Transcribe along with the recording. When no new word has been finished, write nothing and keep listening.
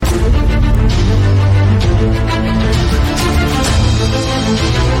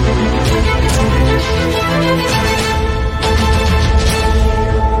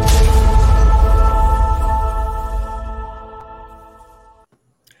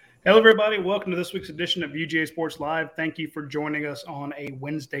Hello, everybody. Welcome to this week's edition of UGASports Live. Thank you for joining us on a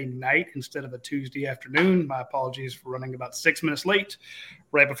Wednesday night instead of a Tuesday afternoon. My apologies for running about 6 minutes late.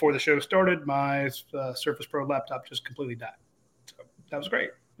 Right before the show started, my Surface Pro laptop just completely died. So that was great.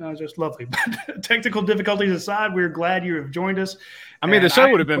 Just lovely. But technical difficulties aside, we're glad you have joined us. I mean, the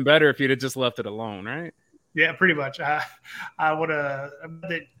show would have been better if you'd have just left it alone, right? Yeah, pretty much. I would have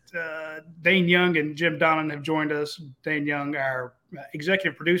Dayne Young and Jim Donnan have joined us. Dayne Young, our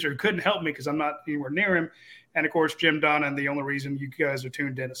executive producer, who couldn't help me because I'm not anywhere near him. And, of course, Jim Donnan, the only reason you guys are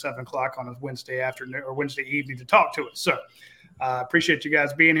tuned in at 7 o'clock on a Wednesday afternoon or Wednesday evening to talk to us. So appreciate you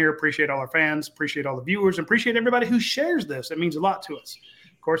guys being here. Appreciate all our fans. Appreciate all the viewers. And appreciate everybody who shares this. It means a lot to us.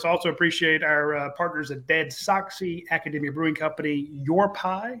 Of course, also appreciate our partners at Dead Soxy, Academia Brewing Company, Your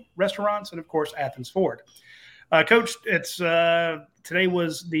Pie Restaurants, and, of course, Athens Ford. Coach, it's today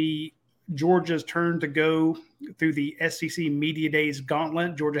was the Georgia's turn to go through the SEC Media Days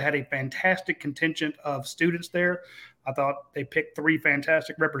gauntlet. Georgia had a fantastic contingent of students there. I thought they picked three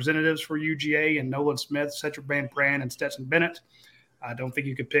fantastic representatives for UGA and Nolan Smith, Sedrick Van Pran, and Stetson Bennett. I don't think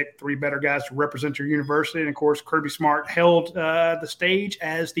you could pick three better guys to represent your university. And, of course, Kirby Smart held the stage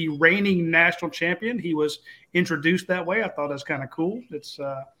as the reigning national champion. He was introduced that way. I thought that was kind of cool. It's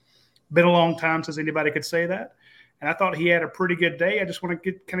been a long time since anybody could say that. And I thought he had a pretty good day. I just want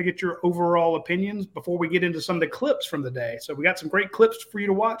to get your overall opinions before we get into some of the clips from the day. So we got some great clips for you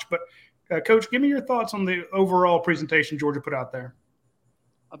to watch. But, Coach, give me your thoughts on the overall presentation Georgia put out there.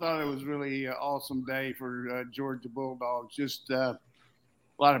 I thought it was really an awesome day for Georgia Bulldogs. Just a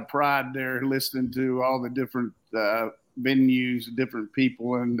lot of pride there listening to all the different venues, different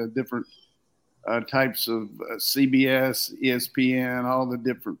people, and the different types of CBS, ESPN, all the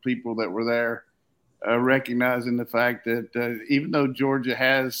different people that were there. Recognizing the fact that even though Georgia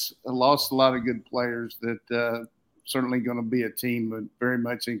has lost a lot of good players, that certainly going to be a team very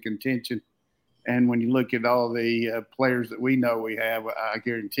much in contention. And when you look at all the players that we know we have, I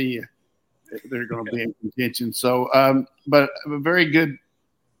guarantee you they're going to be in contention. So, but a very good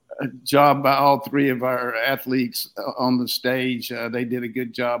job by all three of our athletes on the stage. They did a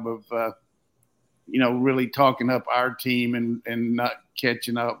good job of really talking up our team and not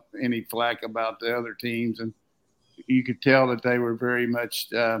catching up any flack about the other teams. And you could tell that they were very much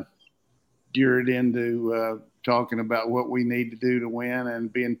geared into talking about what we need to do to win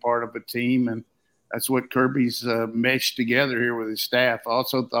and being part of a team. And that's what Kirby's meshed together here with his staff. I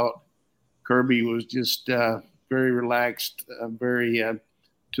also thought Kirby was just very relaxed, very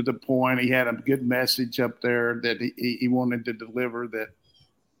to the point. He had a good message up there that he wanted to deliver, that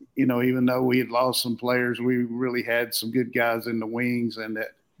even though we had lost some players, we really had some good guys in the wings, and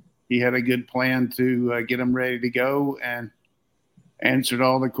that he had a good plan to get them ready to go, and answered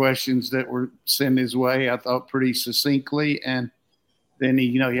all the questions that were sent his way, I thought, pretty succinctly. And then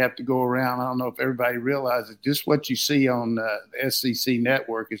you have to go around. I don't know if everybody realizes just what you see on the SEC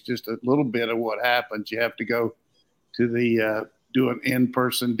network is just a little bit of what happens. You have to go to the do an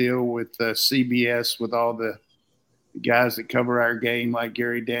in-person deal with CBS with all the guys that cover our game, like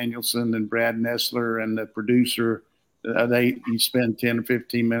Gary Danielson and Brad Nessler and the producer. You spend 10 or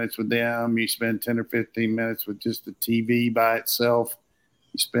 15 minutes with them. You spend 10 or 15 minutes with just the TV by itself.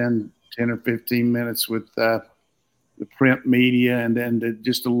 You spend 10 or 15 minutes with the print media, and then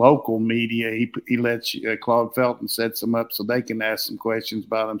just the local media. He lets Claude Felton sets them up so they can ask some questions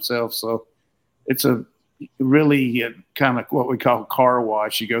by themselves. So it's a really kind of what we call car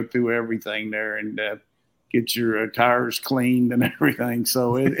wash. You go through everything there and get your tires cleaned and everything.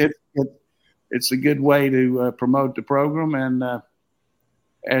 So it's a good way to promote the program. And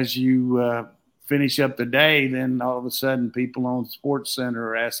as you finish up the day, then all of a sudden people on Sports Center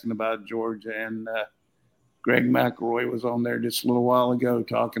are asking about Georgia. And Greg McElroy was on there just a little while ago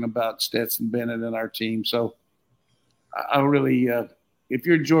talking about Stetson Bennett and our team. So I really if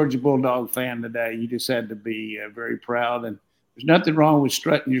you're a Georgia Bulldog fan today, you just had to be very proud. And there's nothing wrong with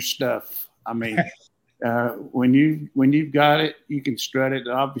strutting your stuff. I mean – when you've got it, you can strut it.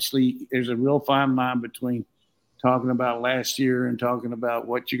 Obviously, there's a real fine line between talking about last year and talking about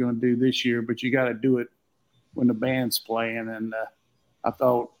what you're going to do this year, but you got to do it when the band's playing. And I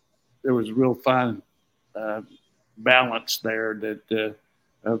thought there was a real fine balance there that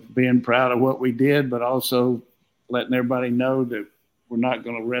of being proud of what we did, but also letting everybody know that we're not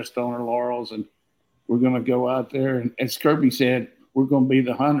going to rest on our laurels, and we're going to go out there. And as Kirby said, we're going to be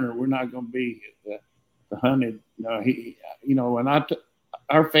the hunter. We're not going to be the hunted.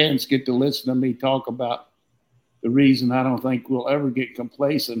 Our fans get to listen to me talk about the reason I don't think we'll ever get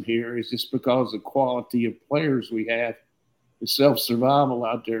complacent here is just because the quality of players we have, the self-survival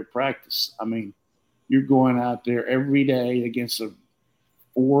out there at practice. I mean, you're going out there every day against a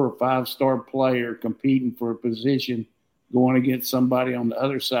 4 or 5-star player competing for a position going against somebody on the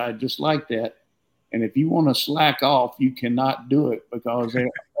other side just like that. And if you want to slack off, you cannot do it because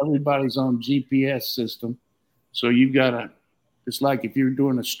everybody's on GPS system. So you've got to, it's like if you're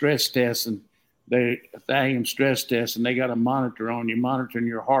doing a stress test and a thallium stress test and they got a monitor on you, monitoring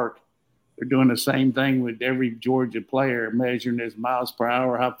your heart. They're doing the same thing with every Georgia player, measuring his miles per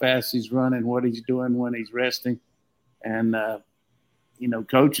hour, how fast he's running, what he's doing when he's resting. And,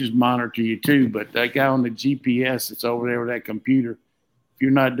 coaches monitor you too, but that guy on the GPS that's over there with that computer, if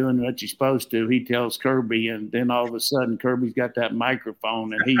you're not doing what you're supposed to, he tells Kirby, and then all of a sudden Kirby's got that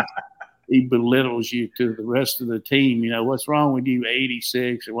microphone and he belittles you to the rest of the team. What's wrong with you,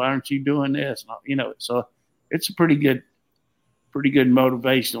 86, or why aren't you doing this? So it's a pretty good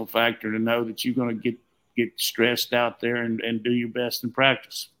motivational factor to know that you're going to get stressed out there and do your best in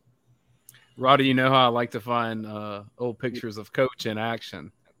practice. Radi, you know how I like to find old pictures of Coach in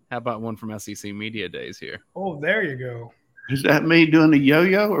action. How about one from SEC Media Days here? Oh, there you go. Is that me doing the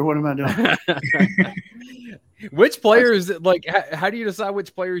yo-yo, or what am I doing? Which players, how do you decide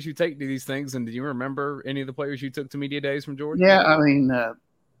which players you take to these things? And do you remember any of the players you took to Media Days from Georgia? Yeah, I mean,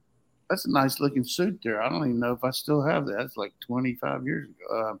 that's a nice-looking suit there. I don't even know if I still have that. It's like 25 years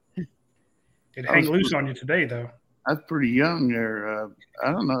ago. It hang loose on you today, though. I was pretty young there.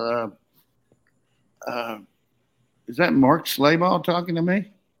 I don't know. Is that Mark Slayball talking to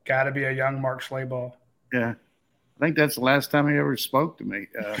me? Got to be a young Mark Slayball. Yeah. I think that's the last time he ever spoke to me.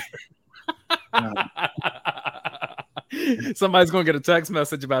 Somebody's going to get a text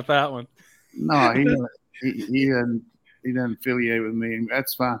message about that one. No, he doesn't affiliate with me.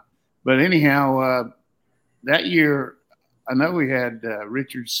 That's fine. But anyhow, that year, I know we had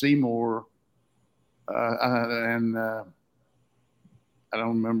Richard Seymour and I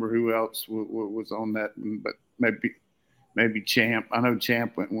don't remember who else was on that, but maybe Champ. I know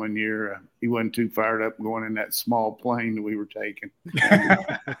Champ went one year. He wasn't too fired up going in that small plane that we were taking.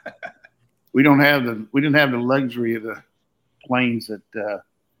 We didn't have the luxury of the planes that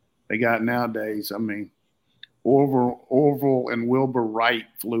they got nowadays. I mean, Orville and Wilbur Wright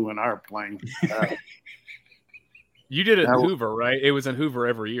flew in our plane. You did it in Hoover, right? It was in Hoover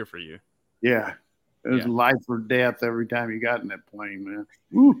every year for you. Yeah. It was life or death every time you got in that plane, man.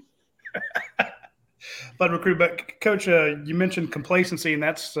 Woo. But Coach, you mentioned complacency, and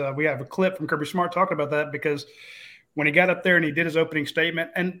that's we have a clip from Kirby Smart talking about that because when he got up there and he did his opening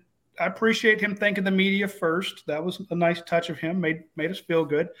statement, and I appreciate him thanking the media first. That was a nice touch of him, made us feel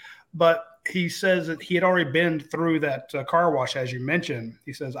good. But he says that he had already been through that car wash, as you mentioned.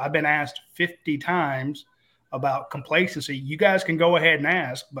 He says, I've been asked 50 times about complacency. You guys can go ahead and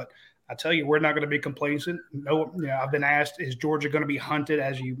ask, but I tell you, we're not going to be complacent. No, I've been asked, is Georgia going to be hunted,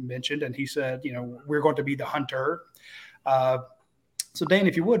 as you mentioned? And he said, we're going to be the hunter. So, Dayne,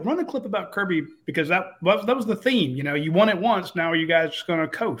 if you would, run a clip about Kirby because that was the theme. You won it once. Now are you guys just going to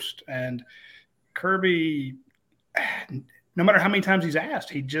coast? And Kirby, no matter how many times he's asked,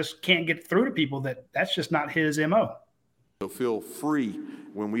 he just can't get through to people that's just not his MO. So feel free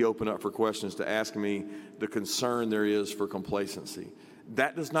when we open up for questions to ask me the concern there is for complacency.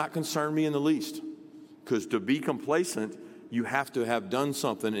 That does not concern me in the least, because to be complacent, you have to have done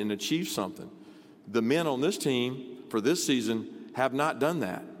something and achieved something. The men on this team for this season have not done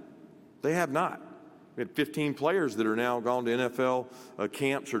that. They have not. We had 15 players that are now gone to NFL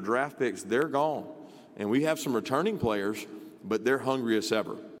camps or draft picks. They're gone. And we have some returning players, but they're hungry as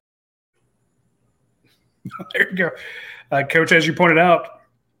ever. There you go. Coach, as you pointed out,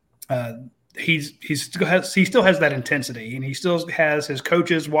 he still has that intensity, and he still has his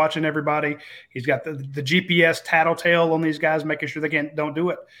coaches watching everybody. He's got the GPS tattletale on these guys, making sure they don't do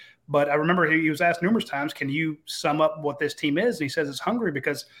it. But I remember he was asked numerous times, can you sum up what this team is? And he says it's hungry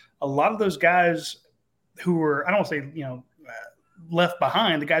because a lot of those guys who were, I don't want to say, left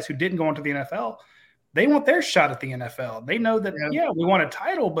behind, the guys who didn't go into the NFL, they want their shot at the NFL. They know that, we want a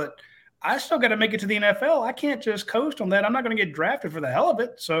title, but I still got to make it to the NFL. I can't just coast on that. I'm not going to get drafted for the hell of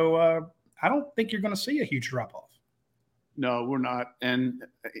it. So I don't think you're going to see a huge drop-off. No, we're not. And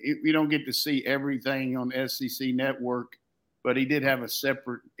you don't get to see everything on SEC Network, but he did have a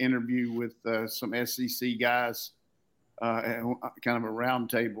separate interview with some SEC guys, kind of a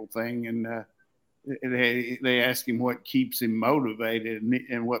roundtable thing. And they asked him what keeps him motivated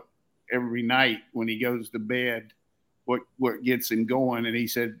and what every night when he goes to bed, what gets him going. And he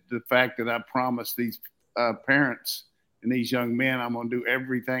said, the fact that I promised these parents and these young men, I'm going to do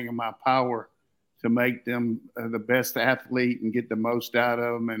everything in my power to make them the best athlete and get the most out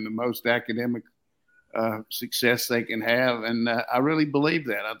of them and the most academic success they can have. And I really believe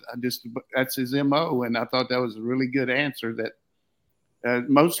that. That's his MO. And I thought that was a really good answer, that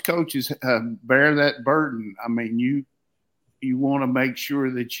most coaches bear that burden. I mean, you want to make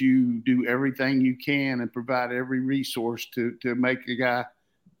sure that you do everything you can and provide every resource to make a guy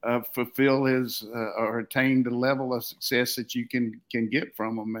fulfill his or attain the level of success that you can get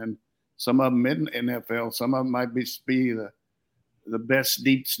from them. And some of them in NFL, some of them might be the best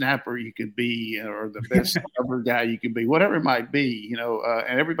deep snapper you could be, or the best cover guy you could be, whatever it might be,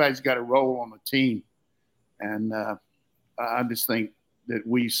 and everybody's got a role on the team. And I just think that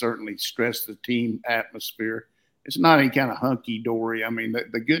we certainly stress the team atmosphere. It's not any kind of hunky-dory. I mean,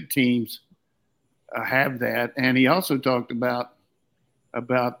 the good teams have that. And he also talked about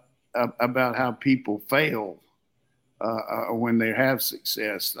how people fail when they have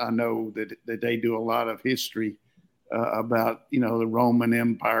success. I know that they do a lot of history about, the Roman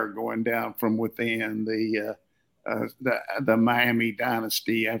Empire going down from within, the Miami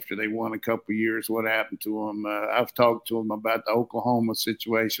dynasty after they won a couple of years, what happened to them. I've talked to them about the Oklahoma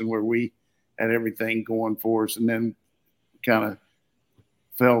situation where we had everything going for us and then kind of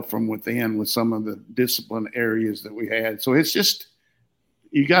fell from within with some of the discipline areas that we had. So it's just,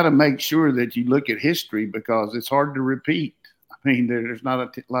 you got to make sure that you look at history because it's hard to repeat. I mean, there's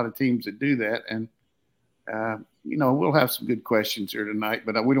not a lot of teams that do that. And, we'll have some good questions here tonight,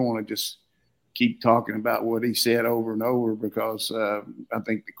 but we don't want to just keep talking about what he said over and over because I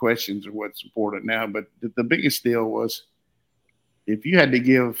think the questions are what's important now. But the biggest deal was if you had to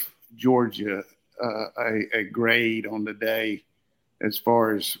give Georgia a grade on the day as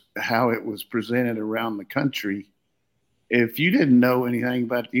far as how it was presented around the country, if you didn't know anything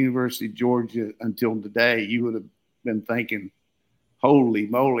about the University of Georgia until today, you would have been thinking, holy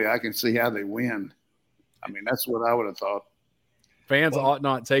moly, I can see how they win. I mean, that's what I would have thought. Fans ought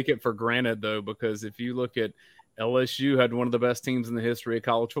not take it for granted, though, because if you look at LSU had one of the best teams in the history of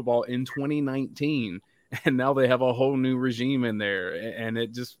college football in 2019, and now they have a whole new regime in there, and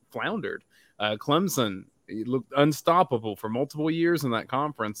it just floundered. Clemson looked unstoppable for multiple years in that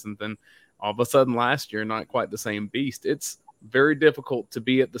conference, and then all of a sudden last year, not quite the same beast. It's very difficult to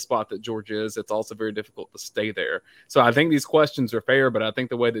be at the spot that Georgia is. It's also very difficult to stay there. So I think these questions are fair, but I think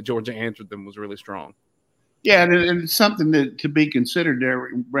the way that Georgia answered them was really strong. Yeah, and it's something to be considered there,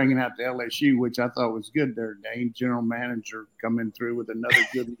 bringing out the LSU, which I thought was good there. Dayne, general manager, coming through with another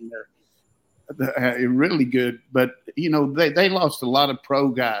good one there. Really good. But, they lost a lot of pro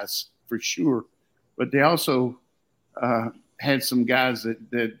guys for sure. But they also had some guys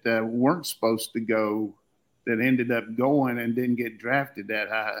that weren't supposed to go that ended up going and didn't get drafted that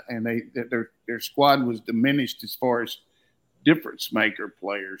high. And their squad was diminished as far as difference maker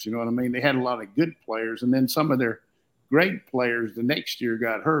players. You know what I mean? They had a lot of good players, and then some of their great players the next year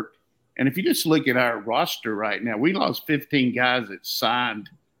got hurt. And if you just look at our roster right now, we lost 15 guys that signed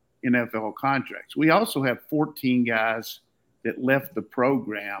NFL contracts. We also have 14 guys that left the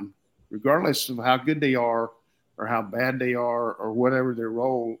program, regardless of how good they are or how bad they are or whatever their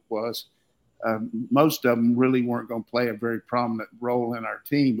role was. Most of them really weren't going to play a very prominent role in our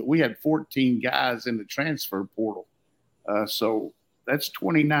team, but we had 14 guys in the transfer portal. So that's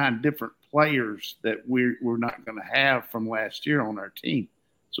 29 different players that we're not going to have from last year on our team.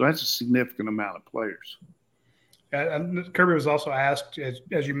 So that's a significant amount of players. And Kirby was also asked,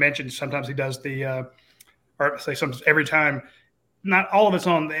 as you mentioned, sometimes he does sometimes every time, not all of it's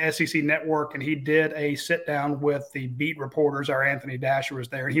on the SEC network, and he did a sit down with the beat reporters. Our Anthony Dasher was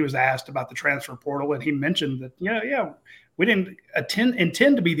there, and he was asked about the transfer portal, and he mentioned that, we didn't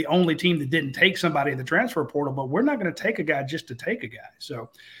intend to be the only team that didn't take somebody in the transfer portal, but we're not going to take a guy just to take a guy. So,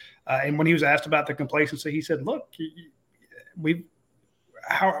 and when he was asked about the complacency, he said, look,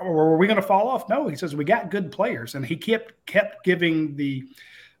 were we going to fall off? No, he says, we got good players. And he kept giving the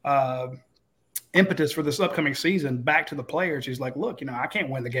impetus for this upcoming season back to the players. He's like, look, I can't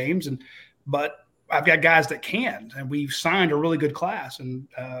win the games, but I've got guys that can, and we've signed a really good class. And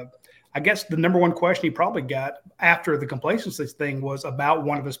I guess the number one question he probably got after the complacency thing was about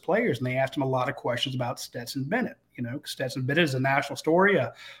one of his players, and they asked him a lot of questions about Stetson Bennett. Stetson Bennett is a national story,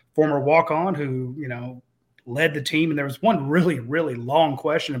 a former walk-on who, led the team. And there was one really, really long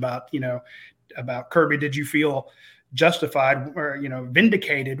question about Kirby. Did you feel justified or,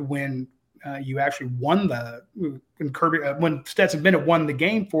 vindicated when you actually won when Stetson Bennett won the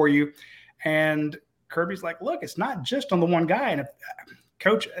game for you? And Kirby's like, look, it's not just on the one guy. And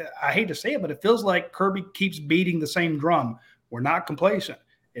Coach, I hate to say it, but it feels like Kirby keeps beating the same drum. We're not complacent.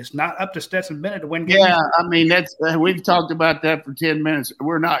 It's not up to Stetson Bennett to win games. Yeah, I mean, we've talked about that for 10 minutes.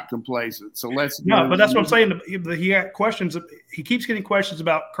 We're not complacent. So let's no, but that's what I'm saying. He got questions. He keeps getting questions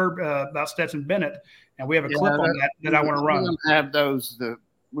about about Stetson Bennett, and we have a clip on that I want to run. We're going to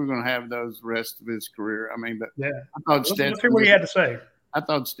have those the rest of his career. I mean, but yeah, I thought Stetson. Let's hear what he had to say. I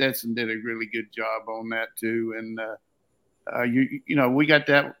thought Stetson did a really good job on that too. And we got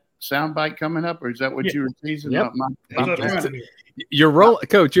that soundbite coming up, or is that what you were teasing? Yep. You're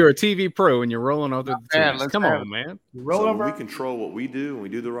Coach. You're a TV pro, and you're rolling over the teams. Come on, man. So when we control what we do and we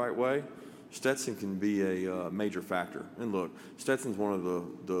do the right way, Stetson can be a major factor. And look, Stetson's one of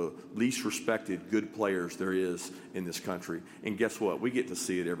the least respected good players there is in this country. And guess what? We get to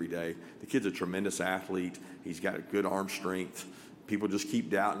see it every day. The kid's a tremendous athlete. He's got a good arm strength. People just keep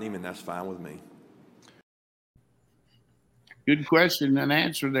doubting him, and that's fine with me. Good question and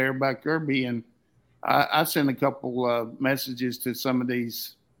answer there by Kirby. And I sent a couple messages to some of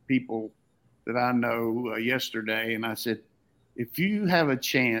these people that I know yesterday, and I said, if you have a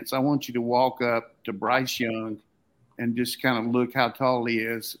chance, I want you to walk up to Bryce Young and just kind of look how tall he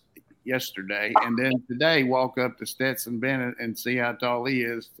is yesterday. And then today, walk up to Stetson Bennett and see how tall he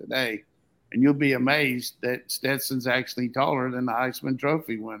is today. And you'll be amazed that Stetson's actually taller than the Heisman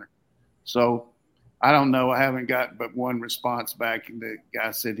Trophy winner. So I don't know. I haven't got but one response back. And the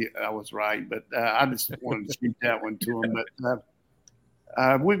guy said I was right. But I just wanted to shoot that one to him. But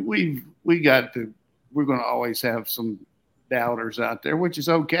we're going to always have some doubters out there, which is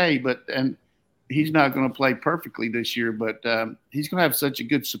okay, and he's not going to play perfectly this year, but he's going to have such a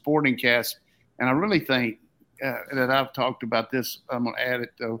good supporting cast. And I really think that I've talked about this. I'm going to add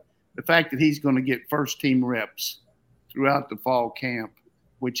it though. The fact that he's going to get first team reps throughout the fall camp,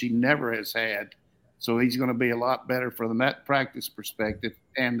 which he never has had. So he's going to be a lot better from that practice perspective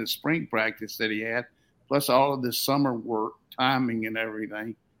and the spring practice that he had, plus all of the summer work, timing and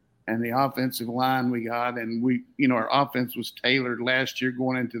everything. And the offensive line we got, and our offense was tailored last year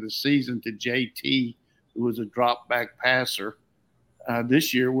going into the season to JT, who was a drop back passer.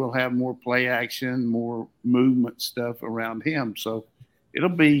 This year we'll have more play action, more movement stuff around him. So it'll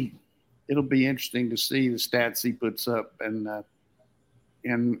be interesting to see the stats he puts up. And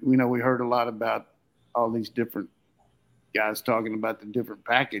we heard a lot about all these different guys talking about the different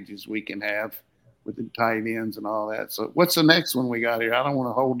packages we can have with the tight ends and all that. So what's the next one we got here? I don't want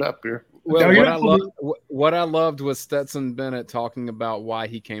to hold up here. Well, what I loved was Stetson Bennett talking about why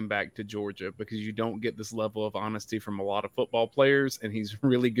he came back to Georgia, because you don't get this level of honesty from a lot of football players, and he's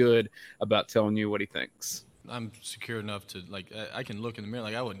really good about telling you what he thinks. I'm secure enough to, I can look in the mirror,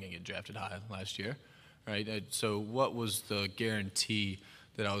 I wasn't going to get drafted high last year, right? So what was the guarantee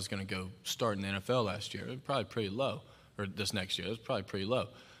that I was going to go start in the NFL last year? It was probably pretty low, or this next year. It was probably pretty low.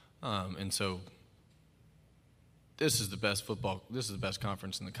 And so this is the best football. This is the best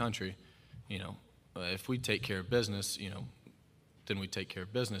conference in the country. If we take care of business, then we take care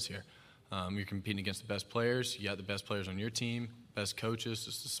of business here. You're competing against the best players. You got the best players on your team, best coaches.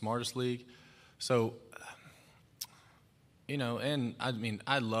 It's the smartest league. So, and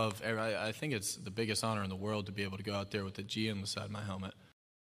I think it's the biggest honor in the world to be able to go out there with the G on the side of my helmet.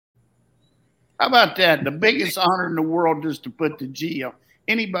 How about that? The biggest honor in the world is to put the G on.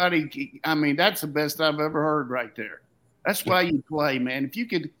 Anybody, that's the best I've ever heard right there. That's why you play, man. If you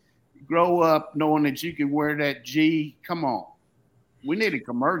could grow up knowing that you could wear that G, come on. We need a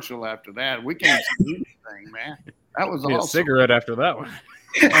commercial after that. We can't see anything, man. That was awesome. A cigarette after that one.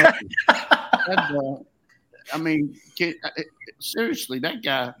 Seriously, that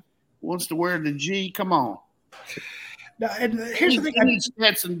guy wants to wear the G. Come on. No, and here's the thing. I need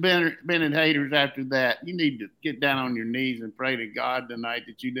Stetson Bennett haters after that. You need to get down on your knees and pray to God tonight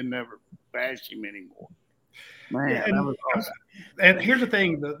that you didn't ever bash him anymore. Man, that was awesome. And here's the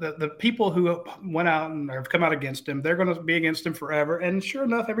thing. The people who went out and have come out against him, they're going to be against him forever. And sure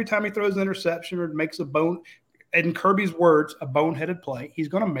enough, every time he throws an interception or makes a in Kirby's words, a boneheaded play, he's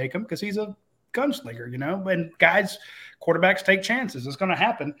going to make them because he's a gunslinger, And guys, quarterbacks take chances. It's going to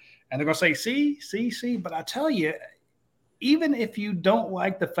happen. And they're going to say, see. But I tell you, even if you don't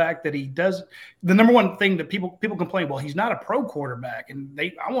like the fact that he does, the number one thing that people complain, well, he's not a pro quarterback, and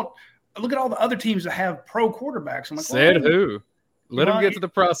look at all the other teams that have pro quarterbacks. I'm like, who? Let him get to the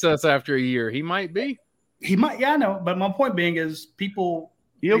process after a year. He might be. He might, yeah, I know. But my point being is he'll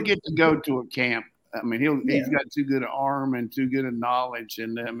get to go to a camp. He's got too good an arm and too good a knowledge,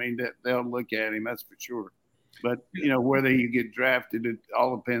 and that they'll look at him. That's for sure. But whether you get drafted, it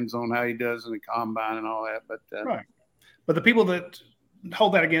all depends on how he does in the combine and all that. But right. But the people that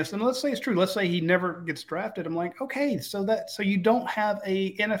hold that against him, let's say it's true. Let's say he never gets drafted. I'm like, okay, so you don't have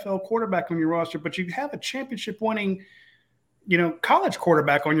a NFL quarterback on your roster, but you have a championship-winning, college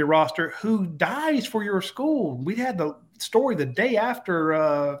quarterback on your roster who dies for your school. We had the story the day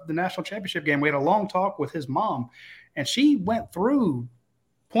after the national championship game. We had a long talk with his mom, and she went through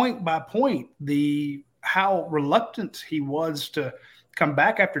point by point how reluctant he was to come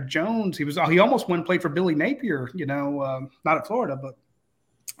back after Jones. He almost went and played for Billy Napier, not at Florida, but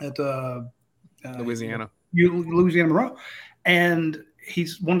at Louisiana Monroe, and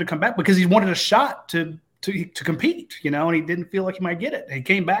he's wanted to come back because he wanted a shot to compete, and he didn't feel like he might get it. He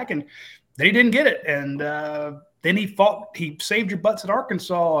came back and then he didn't get it, and then he saved your butts at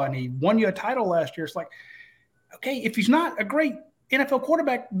Arkansas, and he won you a title last year. It's like, okay, if he's not a great NFL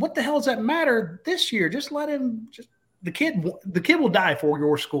quarterback, what the hell does that matter this year? Just let him. The kid will die for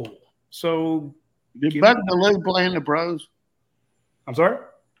your school. So did Buck Bellew play in the pros? I'm sorry?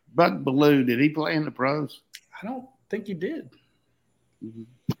 Buck Bellew, did he play in the pros? I don't think he did.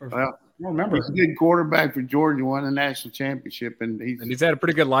 Well, I don't remember. He's a good quarterback for Georgia, won a national championship, and he's had a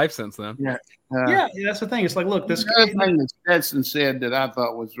pretty good life since then. Yeah, that's the thing. It's like, look, this. The other thing that Stetson said that I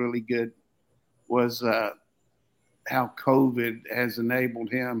thought was really good was how COVID has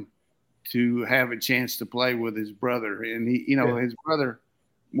enabled him to have a chance to play with his brother, and his brother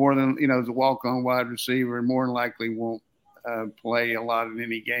more than is a walk-on wide receiver, and more than likely won't play a lot in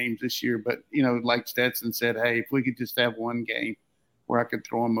any games this year. But like Stetson said, hey, if we could just have one game where I could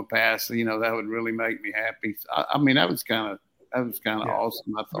throw him a pass, that would really make me happy. I mean, that was kind of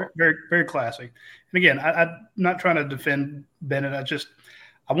awesome. I thought very, very classy. And again, I'm not trying to defend Bennett.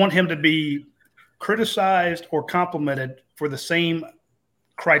 I want him to be criticized or complimented for the same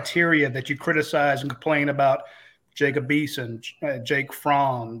criteria that you criticize and complain about Jacob Eason, Jake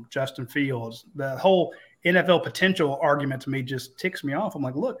Fromm, Justin Fields. The whole NFL potential argument to me just ticks me off. I'm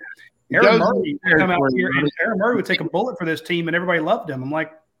like, look, Aaron Murray would come out here and Aaron Murray would take a bullet for this team and everybody loved him. I'm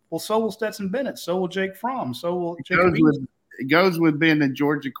like, well, so will Stetson Bennett. So will Jake Fromm. So will Jacob Eason. It goes with being the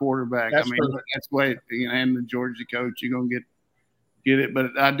Georgia quarterback. That's the way, and the Georgia coach, you're going to get it.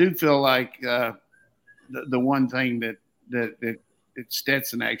 But I do feel like the one thing that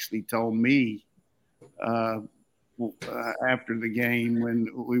Stetson actually told me after the game when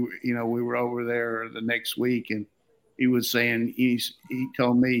we were over there the next week, and he was saying he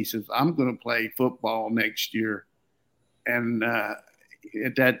told me, he says, I'm going to play football next year, and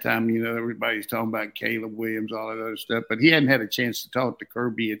at that time, everybody's talking about Caleb Williams, all that other stuff, but he hadn't had a chance to talk to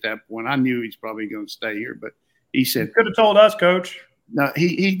Kirby at that point. I knew he's probably going to stay here, but he said, you could have told us, Coach. No,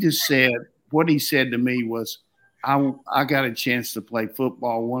 he just said, what he said to me was, I got a chance to play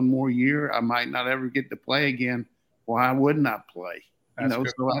football one more year. I might not ever get to play again. Why wouldn't I play?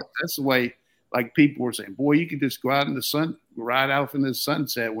 That's the way, like people were saying, boy, you could just go out in the sun, ride off in the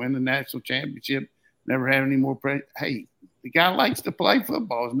sunset, win the national championship, never have any more play. Hey, the guy likes to play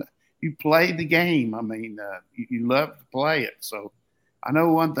football. You play the game. I mean, you love to play it. So I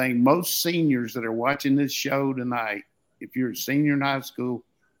know one thing, most seniors that are watching this show tonight, if you're a senior in high school,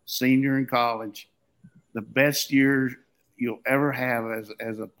 senior in college, the best year you'll ever have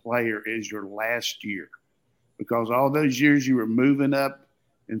as a player is your last year, because all those years you were moving up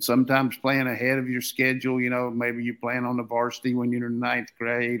and sometimes playing ahead of your schedule. Maybe you're playing on the varsity when you're in the 9th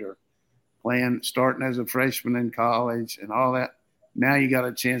grade, or starting as a freshman in college and all that. Now you got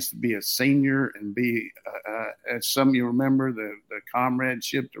a chance to be a senior and be, as some of you remember, the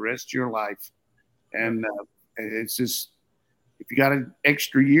comradeship the rest of your life. And it's just, if you got an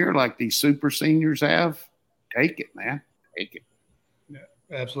extra year like these super seniors have, take it, man. Take it. Yeah,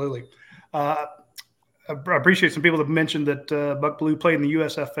 absolutely. I appreciate some people that mentioned that Buck Bellew played in the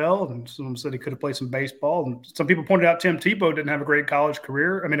USFL, and someone said he could have played some baseball. And some people pointed out Tim Tebow didn't have a great college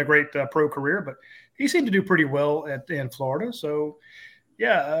career. I mean, a great pro career, but he seemed to do pretty well in Florida. So,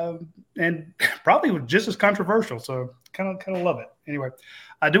 yeah, and probably was just as controversial. So, kind of love it. Anyway,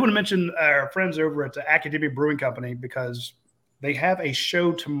 I do want to mention our friends over at the Academy Brewing Company, because they have a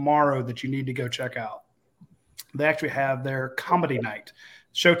show tomorrow that you need to go check out. They actually have their comedy night.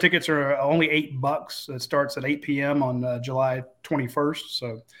 Show tickets are only $8. It starts at 8 p.m. on July 21st.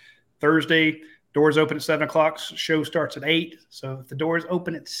 So Thursday, doors open at 7 o'clock. Show starts at 8. So if the doors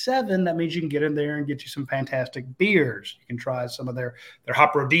open at 7, that means you can get in there and get you some fantastic beers. You can try some of their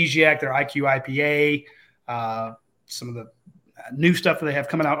Hoprophrodisiac, their IQ IPA, some of the new stuff that they have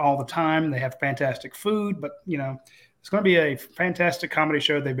coming out all the time. They have fantastic food, but, it's going to be a fantastic comedy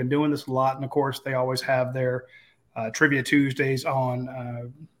show. They've been doing this a lot. And, of course, they always have their Trivia Tuesdays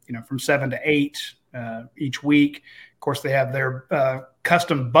on, from 7 to 8 each week. Of course, they have their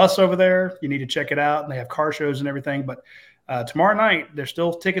custom bus over there. You need to check it out. And they have car shows and everything. But tomorrow night, there's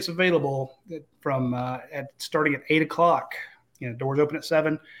still tickets available from starting at 8 o'clock. Doors open at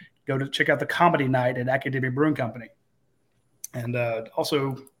 7. Go to check out the comedy night at Academy Brewing Company. And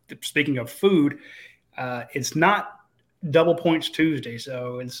also, speaking of food, it's not Double Points Tuesday.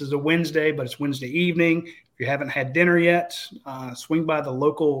 So this is a Wednesday, but it's Wednesday evening. If you haven't had dinner yet, swing by the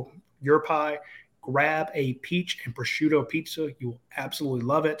local Your Pie, grab a peach and prosciutto pizza. You will absolutely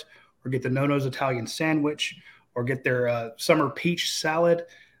love it. Or get the Nono's Italian sandwich. or get their summer peach salad.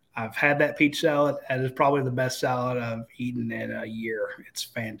 I've had that peach salad. That is probably the best salad I've eaten in a year. It's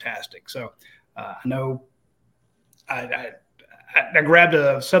fantastic. So I know I grabbed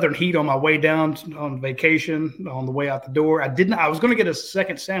a Southern Heat on my way down on vacation on the way out the door. I was going to get a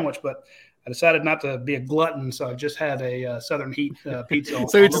second sandwich, but I decided not to be a glutton, so I just had a Southern Heat pizza.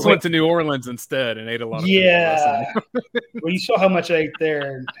 So you just went to New Orleans instead and ate a lot of food. Yeah. Well, you saw how much I ate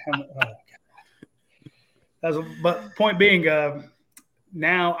there. But point being,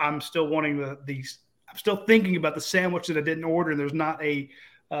 now I'm still wanting these. I'm still thinking about the sandwich that I didn't order, and there's not a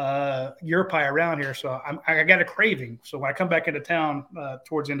your pie around here, so I got a craving. So when I come back into town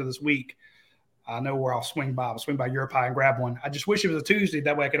towards the end of this week, I know where I'll swing by. I'll swing by your pie and grab one. I just wish it was a Tuesday.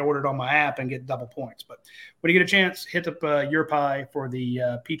 That way I could order it on my app and get double points. But when you get a chance, hit up your pie for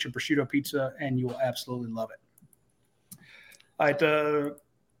the peach and prosciutto pizza, and you will absolutely love it. All right,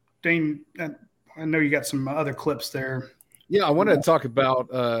 Dayne, I know you got some other clips there. Yeah, I wanted to talk about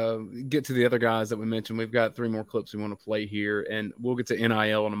get to the other guys that we mentioned. We've got 3 more clips we want to play here, and we'll get to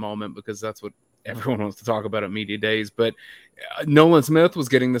NIL in a moment because that's what everyone wants to talk about at media days. But Nolan Smith was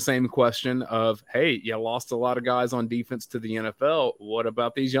getting the same question of, hey, you lost a lot of guys on defense to the NFL. What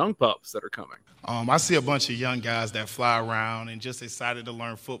about these young pups that are coming? I see a bunch of young guys that fly around and just excited to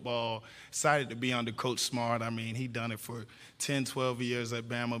learn football, excited to be under Coach Smart. I mean, he done it for 10, 12 years at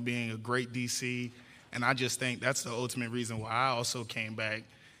Bama, being a great DC. And I just think that's the ultimate reason why I also came back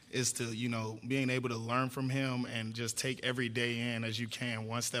is to, being able to learn from him and just take every day in as you can,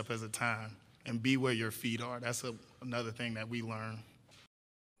 one step at a time, and be where your feet are. That's another thing that we learn.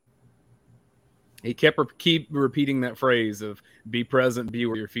 He keep repeating that phrase of be present, be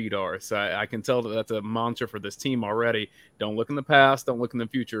where your feet are. So I can tell that that's a mantra for this team already. Don't look in the past. Don't look in the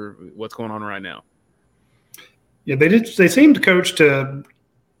future. What's going on right now? Yeah, they seemed to coach to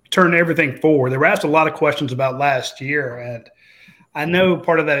turn everything forward. They were asked a lot of questions about last year, and I know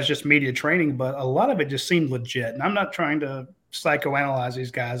part of that is just media training, but a lot of it just seemed legit. And I'm not trying to psychoanalyze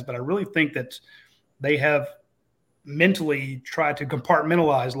these guys, but I really think that they have mentally tried to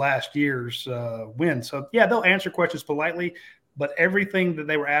compartmentalize last year's win. So, yeah, they'll answer questions politely, but everything that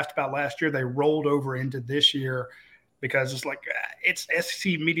they were asked about last year, they rolled over into this year because it's like it's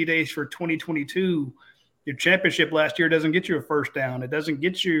SEC Media Days for 2022. Your championship last year doesn't get you a first down. It doesn't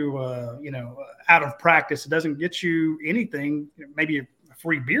get you, out of practice. It doesn't get you anything, maybe a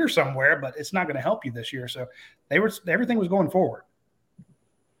free beer somewhere, but it's not going to help you this year. So everything was going forward.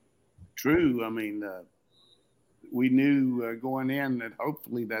 True. I mean, we knew going in that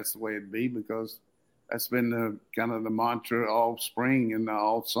hopefully that's the way it'd be because that's been the kind of the mantra all spring and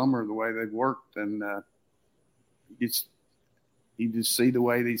all summer, the way they've worked. And you just see the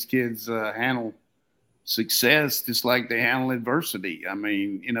way these kids handle success just like they handle adversity. I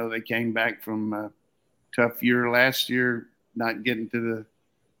mean, they came back from a tough year last year, not getting to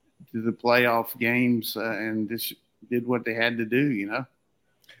the playoff games, and just did what they had to do,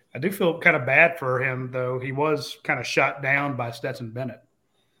 I do feel kind of bad for him, though. He was kind of shot down by Stetson Bennett.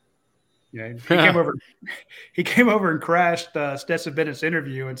 Yeah, he came over and crashed Stetson Bennett's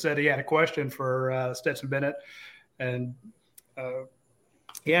interview and said he had a question for Stetson Bennett, and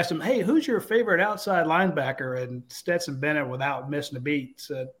he asked him, hey, who's your favorite outside linebacker? And Stetson Bennett, without missing a beat,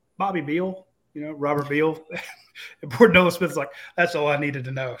 said, Bobby Beal, Robert Beal. And poor Nolan Smith's like, that's all I needed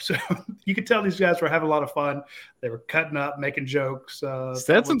to know. So you could tell these guys were having a lot of fun. They were cutting up, making jokes.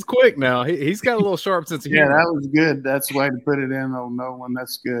 Stetson's quick now. He's got a little sharp sense of humor. Yeah, that was good. That's the way to put it in on Nolan.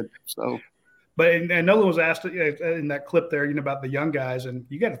 That's good. So, but and Nolan was asked in that clip there, about the young guys. And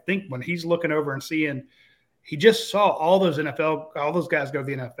you got to think when he's looking over and seeing – he just saw all those guys go to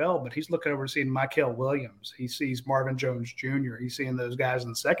the NFL, but he's looking over and seeing Mykel Williams. He sees Marvin Jones Jr. He's seeing those guys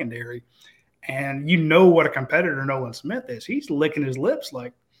in the secondary. And what a competitor Nolan Smith is. He's licking his lips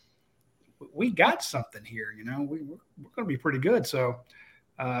like, we got something here, we're going to be pretty good. So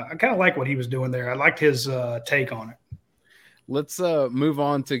I kind of like what he was doing there. I liked his take on it. Let's move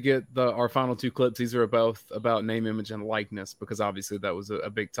on to get our final 2 clips. These are both about name, image, and likeness because obviously that was a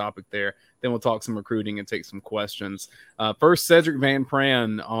big topic there. Then we'll talk some recruiting and take some questions. First, Sedrick Van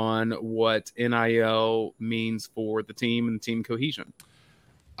Pran on what NIL means for the team and team cohesion.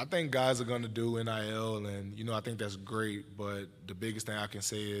 I think guys are going to do NIL, and, I think that's great. But the biggest thing I can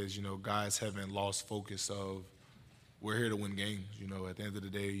say is, guys haven't lost focus of we're here to win games. At the end of the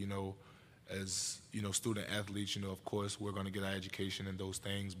day, as student athletes, of course, we're going to get our education and those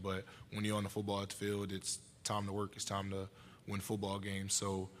things. But when you're on the football field, it's time to work. It's time to win football games.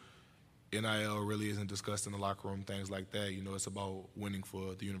 So NIL really isn't discussed in the locker room, things like that. It's about winning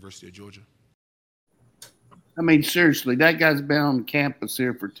for the University of Georgia. I mean, seriously, that guy's been on campus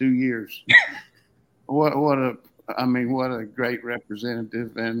here for 2 years. what a great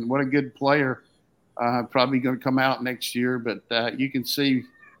representative, and what a good player. Probably going to come out next year, but you can see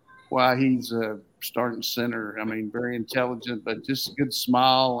why he's a starting center. I mean, very intelligent, but just a good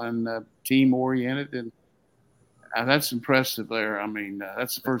smile and team oriented, and that's impressive there. I mean,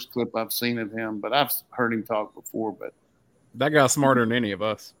 that's the first clip I've seen of him, but I've heard him talk before. But that guy's smarter than any of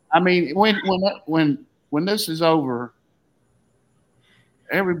us. I mean, when this is over,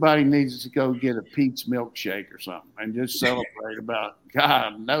 everybody needs to go get a peach milkshake or something and just celebrate about,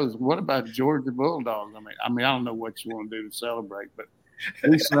 God knows, what about Georgia Bulldogs? I mean, I don't know what you want to do to celebrate, but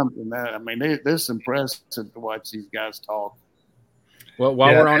do something that, I mean, this is impressive to watch these guys talk. Well,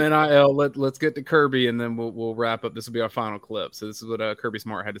 while we're on NIL, let's get to Kirby, and then we'll wrap up. This will be our final clip. So this is what Kirby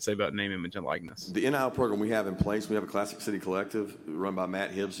Smart had to say about name, image, and likeness. The NIL program we have in place, we have a Classic City Collective run by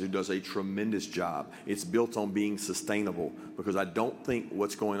Matt Hibbs, who does a tremendous job. It's built on being sustainable, because I don't think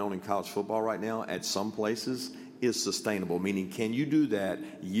what's going on in college football right now at some places is sustainable, meaning can you do that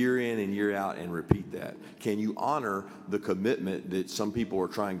year in and year out and repeat that? Can you honor the commitment that some people are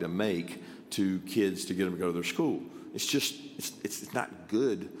trying to make to kids to get them to go to their school? It's just, it's not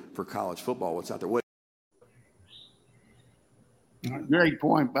good for college football, what's out there. Great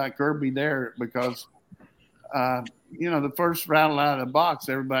point by Kirby there, because, the first rattle out of the box,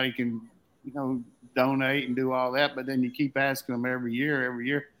 everybody can, donate and do all that, but then you keep asking them every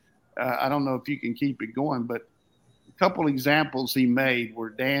year. I don't know if you can keep it going, but a couple examples he made were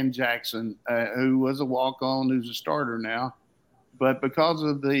Dan Jackson, who was a walk-on, who's a starter now. But because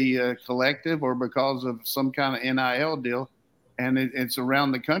of the collective or because of some kind of NIL deal, and it's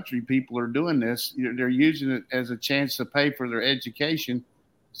around the country, people are doing this. They're using it as a chance to pay for their education,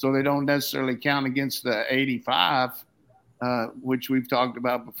 so they don't necessarily count against the 85, which we've talked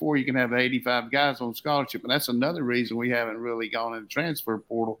about before. You can have 85 guys on scholarship, and that's another reason we haven't really gone in the transfer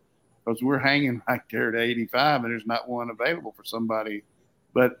portal, because we're hanging right there at 85, and there's not one available for somebody.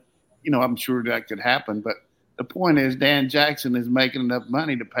 But, I'm sure that could happen. But the point is, Dan Jackson is making enough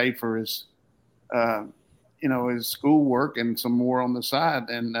money to pay for his, his schoolwork and some more on the side.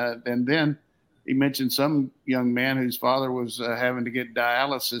 And then he mentioned some young man whose father was having to get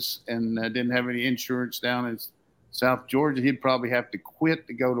dialysis and didn't have any insurance down in South Georgia. He'd probably have to quit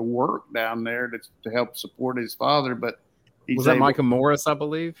to go to work down there to help support his father. But was that Micah Morris, I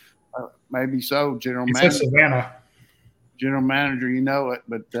believe? Maybe so. General manager,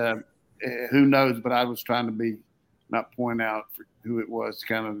 but. Who knows? But I was trying to not point out who it was,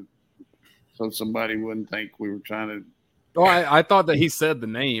 kind of, so somebody wouldn't think we were trying to. Oh, I thought that he said the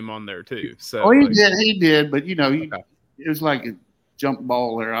name on there too. So he did, but it was like a jump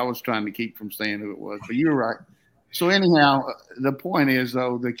ball there. I was trying to keep from saying who it was, but you're right. So anyhow, the point is,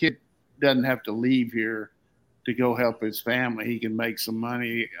 though, the kid doesn't have to leave here to go help his family. He can make some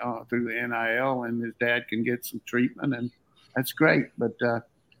money through the NIL, and his dad can get some treatment, and that's great. But the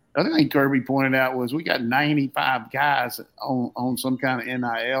other thing Kirby pointed out was we got 95 guys on some kind of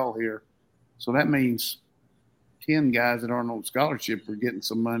NIL here. So that means 10 guys that aren't on scholarship are getting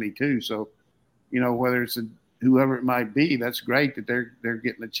some money too. So, whether it's whoever it might be, that's great that they're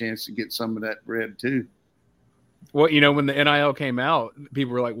getting a chance to get some of that bread too. Well, when the NIL came out,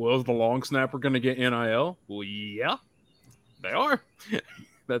 people were like, well, is the long snapper going to get NIL? Well, yeah, they are.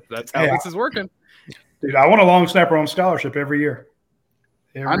 That's how this is working. Dude, I want a long snapper on scholarship every year.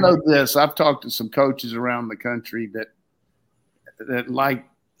 I know this. I've talked to some coaches around the country that like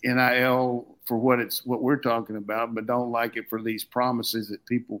NIL for what we're talking about, but don't like it for these promises that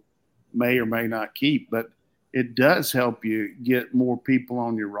people may or may not keep. But it does help you get more people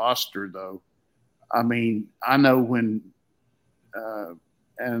on your roster, though. I mean, I know when,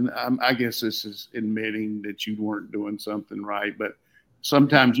 and I guess this is admitting that you weren't doing something right, but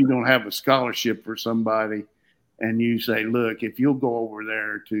sometimes you don't have a scholarship for somebody. And you say, look, if you'll go over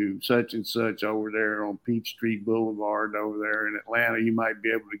there to such and such over there on Peachtree Boulevard over there in Atlanta, you might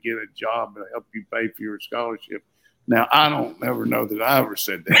be able to get a job to help you pay for your scholarship. Now, I don't ever know that I ever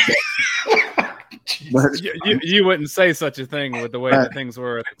said that. But you wouldn't say such a thing with the way that things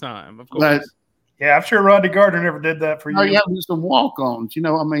were at the time, of course. Yeah, I'm sure Rodney Gardner never did that for you. Oh, yeah, there's some walk-ons,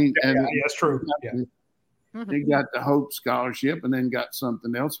 I mean. Yeah, that's true. He got the Hope Scholarship and then got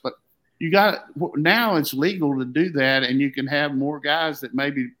something else, but now it's legal to do that, and you can have more guys that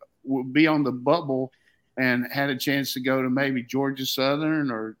maybe will be on the bubble and had a chance to go to maybe Georgia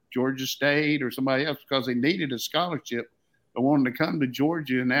Southern or Georgia State or somebody else because they needed a scholarship but wanted to come to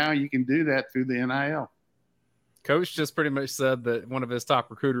Georgia. And now you can do that through the NIL. Coach just pretty much said that one of his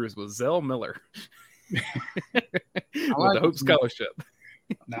top recruiters was Zell Miller with the Hope Scholarship.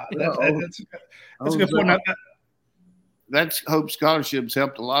 That's a good point. that's Hope Scholarships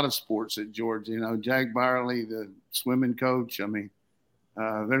helped a lot of sports at Georgia. You know, Jack Byerly, the swimming coach. I mean,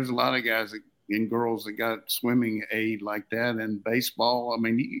 there's a lot of guys and girls that got swimming aid like that, and baseball. I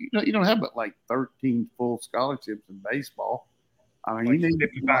mean, you don't have but like 13 full scholarships in baseball. I mean, like you need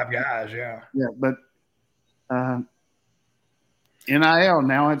 55 guys, yeah. Yeah, but NIL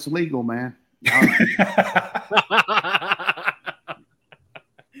now it's legal, man.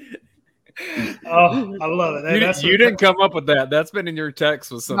 Oh, I love it. You didn't come up with that. That's been in your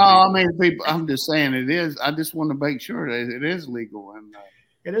text with some No, people. I mean, people, I'm just saying it is. I just want to make sure that it is legal. And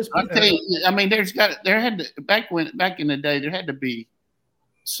it is. I tell you, I mean, back in the day, there had to be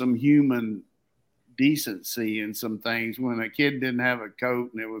some human decency in some things when a kid didn't have a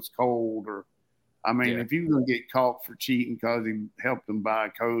coat and it was cold, or I mean, if you're going to get caught for cheating because he helped them buy a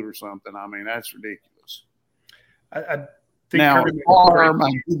coat or something, I mean, that's ridiculous. I think now, a car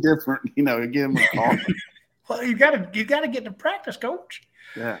might be different, you know, give him a car. Well, you got to get into practice, coach.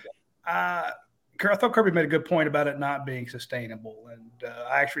 Yeah. I thought Kirby made a good point about it not being sustainable, and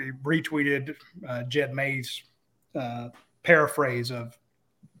I actually retweeted Jed May's paraphrase of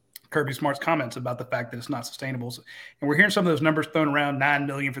Kirby Smart's comments about the fact that it's not sustainable. And we're hearing some of those numbers thrown around, 9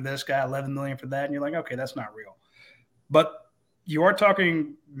 million for this guy, 11 million for that. And you're like, okay, that's not real. But you are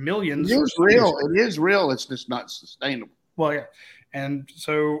talking millions. It is real. It is real. It's just not sustainable. Well, yeah. And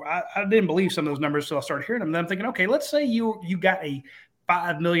so I didn't believe some of those numbers until I started hearing them. And then I'm thinking, okay, let's say you got a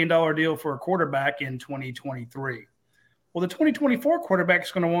 $5 million deal for a quarterback in 2023. Well, the 2024 quarterback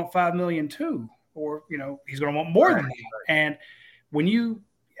is going to want $5 million too, or, you know, he's going to want more than that. And when you,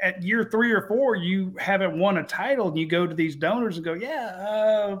 at year 3 or 4, you haven't won a title and you go to these donors and go,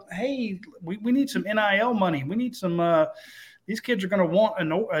 hey, we need some NIL money. We need some, these kids are going to want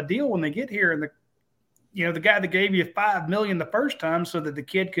a deal when they get here. And the guy that gave you $5 million the first time so that the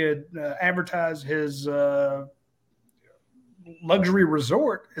kid could advertise his luxury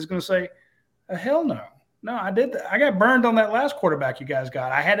resort is going to say, hell no. No, I did that. I got burned on that last quarterback you guys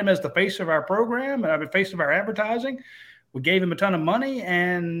got. I had him as the face of our program and the face of our advertising. We gave him a ton of money,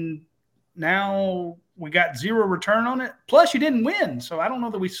 and now we got zero return on it. Plus, you didn't win. So I don't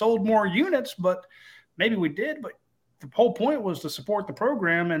know that we sold more units, but maybe we did. But the whole point was to support the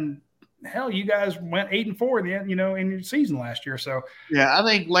program, and hell, you guys went 8-4 in your season last year. So yeah, I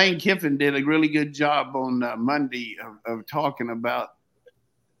think Lane Kiffin did a really good job on Monday of talking about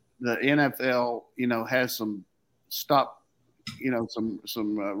the NFL. You know, has some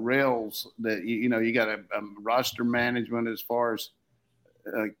some rails that you got a roster management as far as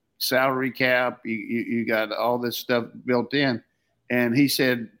salary cap. You got all this stuff built in, and he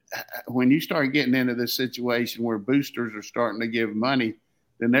said when you start getting into this situation where boosters are starting to give money,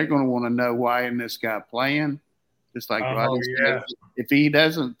 then they're going to want to know why isn't this guy playing? Just like Radi said, if he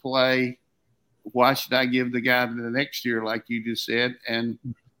doesn't play, why should I give the guy to the next year, like you just said? And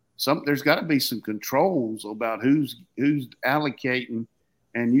there's got to be some controls about who's allocating,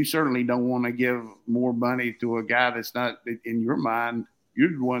 and you certainly don't want to give more money to a guy that's not in your mind.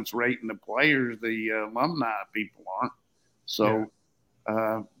 You're the ones rating the players, the alumni people aren't. So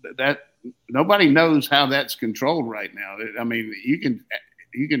that nobody knows how that's controlled right now. I mean, you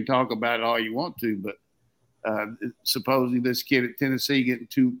can talk about it all you want to, but supposedly this kid at Tennessee getting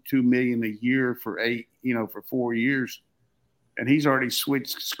 $2 million a year for 4 years. And he's already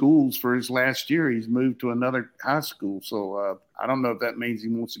switched schools for his last year. He's moved to another high school. So I don't know if that means he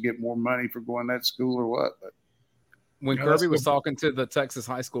wants to get more money for going to that school or what. But when Kirby was talking to the Texas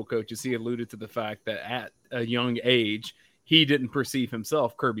high school coaches, he alluded to the fact that at a young age, he didn't perceive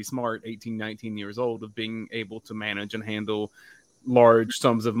himself, Kirby Smart, 18, 19 years old, of being able to manage and handle large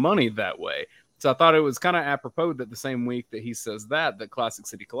sums of money that way. So I thought it was kind of apropos that the same week that he says that Classic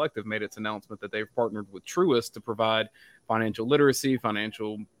City Collective made its announcement that they've partnered with Truist to provide financial literacy,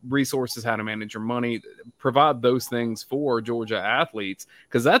 financial resources, how to manage your money, provide those things for Georgia athletes,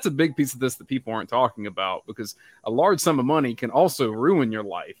 because that's a big piece of this that people aren't talking about, because a large sum of money can also ruin your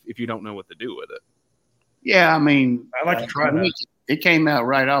life if you don't know what to do with it. Yeah, I mean, I like to try that. It came out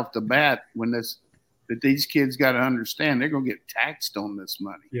right off the bat that these kids got to understand they're going to get taxed on this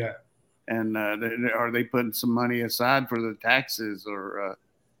money. Yeah. And are they putting some money aside for the taxes? Or,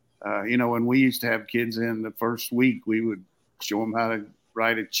 when we used to have kids in the first week, we would show them how to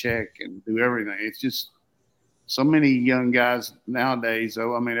write a check and do everything. It's just so many young guys nowadays.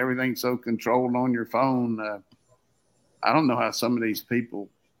 So, I mean, everything's so controlled on your phone. I don't know how some of these people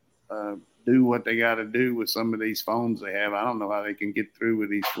do what they got to do with some of these phones they have. I don't know how they can get through with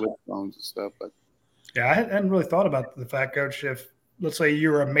these flip phones and stuff. But yeah, I hadn't really thought about the fact, Coach, if let's say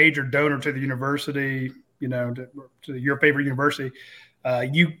you're a major donor to the university, to your favorite university,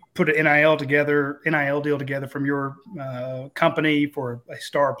 You put an NIL deal together from your company for a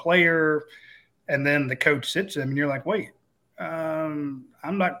star player, and then the coach sits him, and you're like, wait, I'm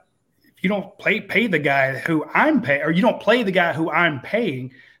not. If you don't pay the guy who I'm paying, or you don't play the guy who I'm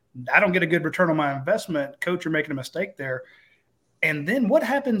paying, I don't get a good return on my investment. Coach, you're making a mistake there. And then what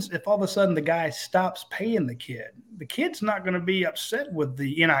happens if all of a sudden the guy stops paying the kid? The kid's not going to be upset with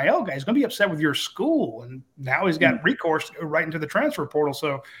the NIL guy. He's going to be upset with your school. And now he's got recourse right into the transfer portal.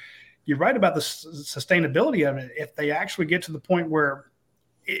 So you're right about the sustainability of it. If they actually get to the point where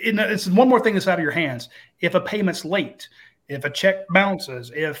it's one more thing that's out of your hands. If a payment's late, if a check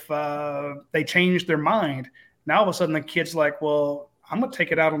bounces, if they change their mind, now all of a sudden the kid's like, well, I'm going to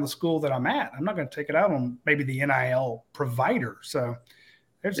take it out on the school that I'm at. I'm not going to take it out on maybe the NIL provider. So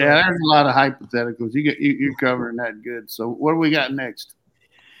there's a lot of hypotheticals. You're covering that good. So what do we got next?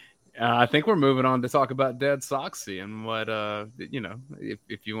 I think we're moving on to talk about Dead Soxy and what,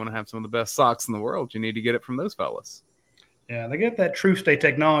 if you want to have some of the best socks in the world, you need to get it from those fellas. Yeah, they get that True Stay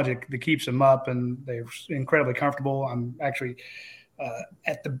technology that keeps them up, and they're incredibly comfortable. I'm actually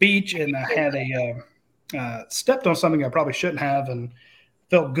at the beach, and I had stepped on something I probably shouldn't have, and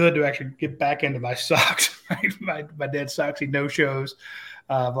felt good to actually get back into my socks, right? my Dead Soxy no-shows.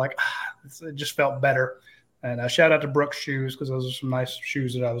 It just felt better. And shout out to Brooks shoes, because those are some nice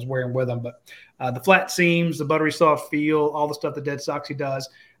shoes that I was wearing with them. But the flat seams, the buttery soft feel, all the stuff that Dead Soxy does.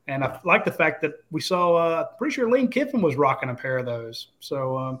 And I like the fact that we saw, pretty sure Lane Kiffin was rocking a pair of those.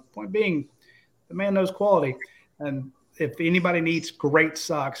 So point being, the man knows quality. And if anybody needs great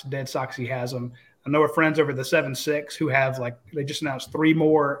socks, Dead Soxy has them. I know our friends over the 7-6 who have, they just announced 3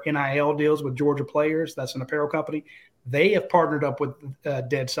 more NIL deals with Georgia players. That's an apparel company. They have partnered up with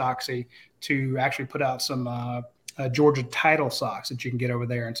Dead Soxy to actually put out some Georgia title socks that you can get over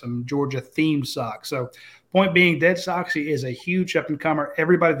there, and some Georgia themed socks. So point being, Dead Soxy is a huge up-and-comer.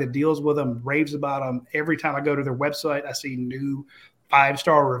 Everybody that deals with them raves about them. Every time I go to their website, I see new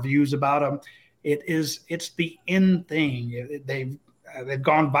 5-star reviews about them. It's the in thing. They've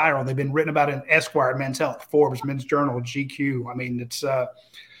gone viral. They've been written about in Esquire, Men's Health, Forbes, Men's Journal, GQ. I mean, it's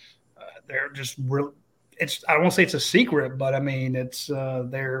they're just real. I don't want to say it's a secret, but I mean,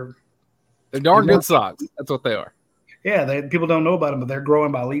 they're darn good socks. That's what they are. Yeah, people don't know about them, but they're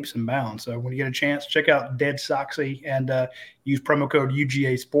growing by leaps and bounds. So when you get a chance, check out Dead Soxy and use promo code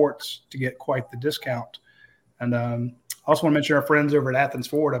UGASports to get quite the discount. And I also want to mention our friends over at Athens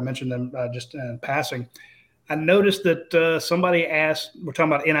Ford. I mentioned them just in passing. I noticed that somebody asked, we're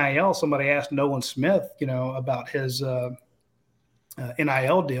talking about NIL, somebody asked Nolan Smith, about his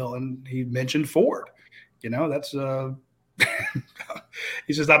NIL deal, and he mentioned Ford. That's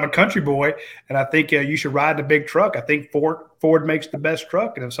he says, I'm a country boy, and I think you should ride the big truck. I think Ford makes the best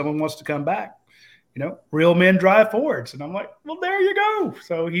truck, and if someone wants to come back, real men drive Fords. And I'm like, well, there you go.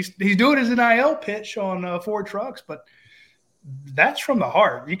 So he's doing his NIL pitch on Ford trucks, but that's from the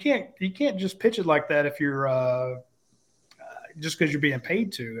heart. You can't just pitch it like that if you're just because you're being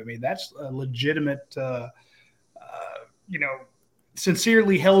paid to. I mean, that's a legitimate,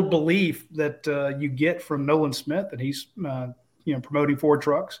 sincerely held belief that you get from Nolan Smith, and he's promoting Ford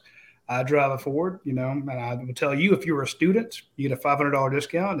trucks. I drive a Ford, and I will tell you, if you're a student, you get a $500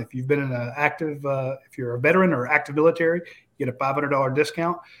 discount. If you've been in an active, if you're a veteran or active military, you get a $500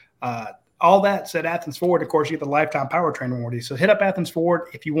 discount. All that said, Athens Ford, of course, you get the lifetime powertrain warranty. So hit up Athens Ford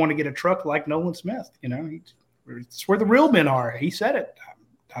if you want to get a truck like Nolan Smith. It's where the real men are. He said it.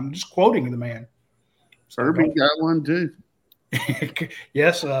 I'm just quoting the man. So Kirby got one too.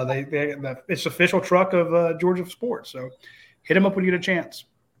 Yes, it's official truck of Georgia Sports. So hit him up when you get a chance.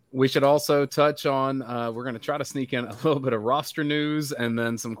 We should also touch on, we're going to try to sneak in a little bit of roster news and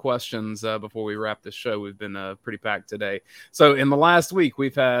then some questions before we wrap this show. We've been pretty packed today. So in the last week,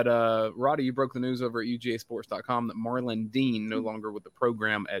 we've had, Radi, you broke the news over at UGAsports.com that Marlin Dean no longer with the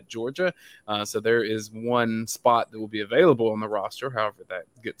program at Georgia. So there is one spot that will be available on the roster, however that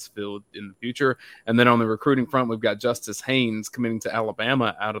gets filled in the future. And then on the recruiting front, we've got Justice Haynes committing to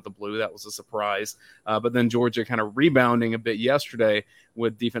Alabama out of the blue. That was a surprise. But then Georgia kind of rebounding a bit yesterday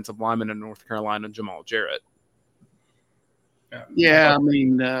with defensive lineman in North Carolina, Jamaal Jarrett. Yeah, I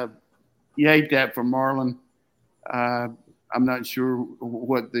mean, you hate that for Marlin. I'm not sure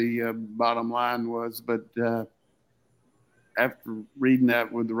what the bottom line was, but after reading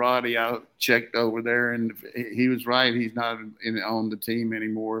that with Radi, I checked over there, and he was right. He's not on the team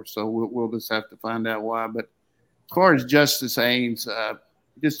anymore, so we'll just have to find out why. But as far as Justice Haynes,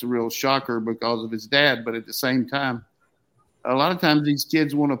 just a real shocker because of his dad, but at the same time, a lot of times these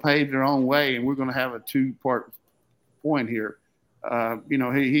kids want to pave their own way, and we're going to have a 2-part point here.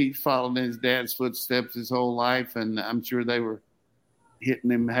 He followed in his dad's footsteps his whole life, and I'm sure they were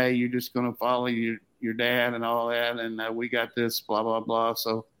hitting him, hey, you're just going to follow your dad and all that, and we got this, blah, blah, blah.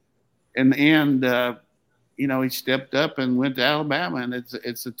 So in the end, he stepped up and went to Alabama, and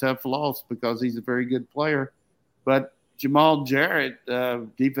it's a tough loss because he's a very good player. But Jamaal Jarrett,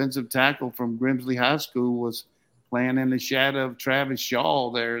 defensive tackle from Grimsley High School, was playing in the shadow of Travis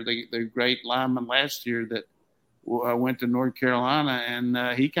Shaw there, the great lineman last year that went to North Carolina,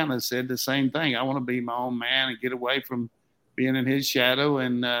 and he kind of said the same thing. I want to be my own man and get away from being in his shadow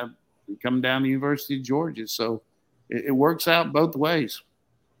and come down to the University of Georgia. So it works out both ways.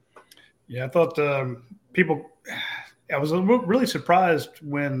 Yeah, I thought I was really surprised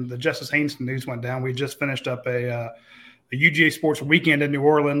when the Justice Haynes news went down. We just finished up a UGASports weekend in New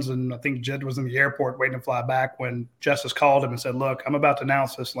Orleans, and I think Jed was in the airport waiting to fly back when Justice called him and said, look, I'm about to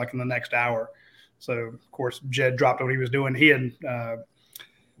announce this like in the next hour. So, of course, Jed dropped what he was doing. He and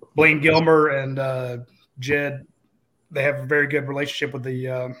Blaine Gilmer and Jed, they have a very good relationship with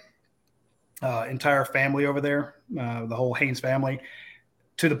the entire family over there, the whole Haynes family,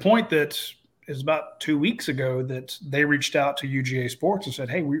 to the point that it was about 2 weeks ago that they reached out to UGASports and said,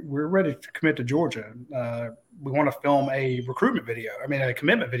 hey, we're ready to commit to Georgia. We want to film a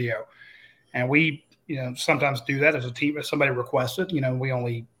commitment video. And we, sometimes do that as a team. If somebody requests it, we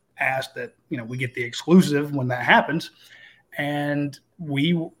only ask that, we get the exclusive when that happens. And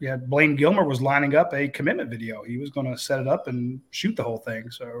Blaine Gilmer was lining up a commitment video. He was going to set it up and shoot the whole thing.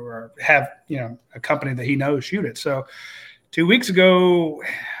 So, or have, a company that he knows shoot it. So 2 weeks ago,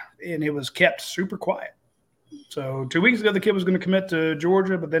 and it was kept super quiet. So 2 weeks ago, the kid was going to commit to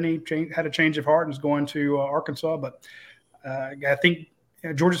Georgia, but then he had a change of heart and is going to Arkansas. But I think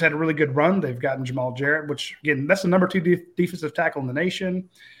Georgia's had a really good run. They've gotten Jamaal Jarrett, which, again, that's the number 2 defensive tackle in the nation.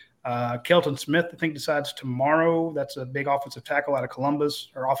 Kelton Smith, I think, decides tomorrow. That's a big offensive tackle out of Columbus,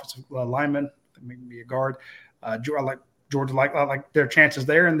 or offensive lineman, maybe a guard. I like their chances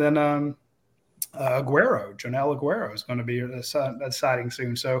there. And then Janelle Aguero is going to be a sighting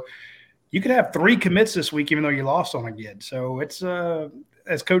soon. So you could have 3 commits this week, even though you lost on a kid. So it's,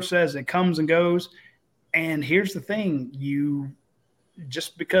 as Coach says, it comes and goes. And here's the thing.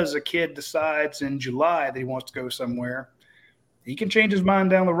 Just because a kid decides in July that he wants to go somewhere, he can change his mind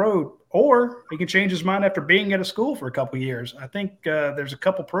down the road, or he can change his mind after being at a school for a couple of years. I think there's a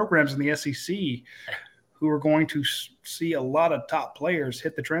couple programs in the SEC who are going to see a lot of top players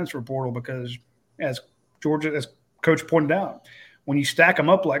hit the transfer portal because, as Coach pointed out, when you stack them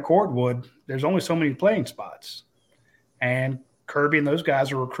up like cordwood, there's only so many playing spots. And Kirby and those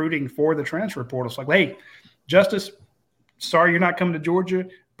guys are recruiting for the transfer portal. It's like, hey, Justice, sorry you're not coming to Georgia,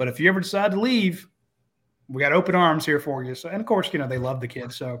 but if you ever decide to leave, we got open arms here for you. So, and of course, they love the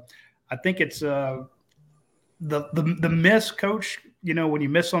kid. So I think it's the miss, Coach. When you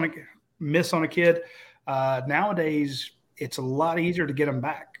miss on a kid, nowadays it's a lot easier to get them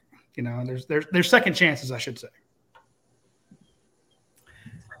back. There's second chances, I should say.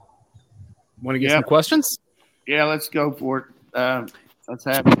 Want to get some questions? Yeah, let's go for it. Let's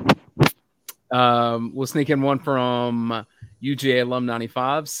have it. We'll sneak in one from UGA Alum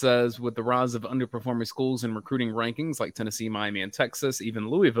 95 says, with the rise of underperforming schools in recruiting rankings like Tennessee, Miami, and Texas, even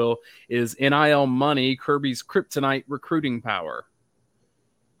Louisville, is NIL money Kirby's kryptonite recruiting power?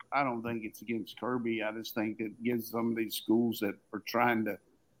 I don't think it's against Kirby. I just think it gives some of these schools that are trying to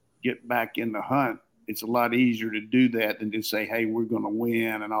get back in the hunt, it's a lot easier to do that than just say, hey, we're going to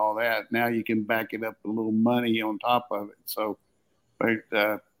win and all that. Now you can back it up with a little money on top of it. So,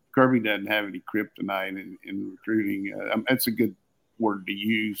 but Kirby doesn't have any kryptonite in recruiting. That's a good word to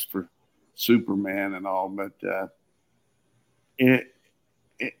use for Superman and all. But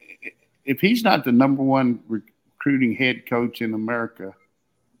if he's not the number one recruiting head coach in America,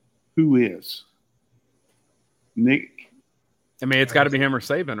 who is? Nick? I mean, it's got to be him or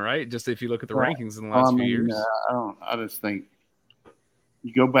Saban, right? Just if you look at the rankings in the last few years. I just think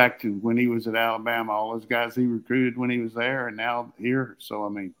you go back to when he was at Alabama, all those guys he recruited when he was there and now here. So, I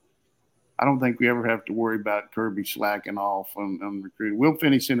mean, I don't think we ever have to worry about Kirby slacking off on recruiting. We'll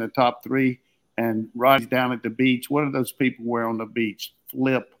finish in the top 3, and Radi's down at the beach. What do those people wear on the beach?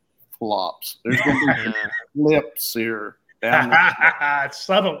 Flip-flops. There's going to be flips here. It's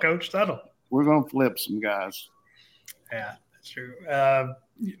subtle, Coach, subtle. We're going to flip some guys. Yeah, that's true.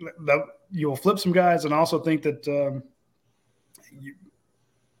 You'll flip some guys, and also think that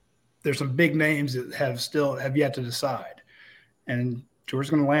there's some big names that have yet to decide. And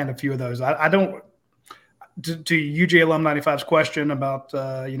George's going to land a few of those. I don't – to UJ Alum 95's question about,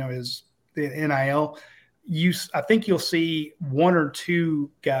 his the NIL, I think you'll see 1 or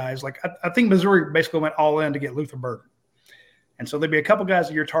 2 guys. Like I think Missouri basically went all in to get Luther Burden. And so there'll be a couple guys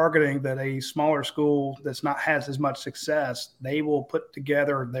that you're targeting that a smaller school that's not has as much success, they will put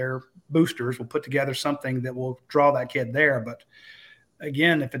together, their boosters will put together something that will draw that kid there. But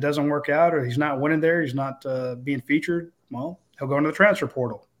again, if it doesn't work out or he's not winning there, he's not being featured, well, he'll go into the transfer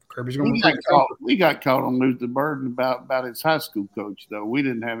portal. Kirby's going to we got caught on Lose the Burden about his high school coach, though. We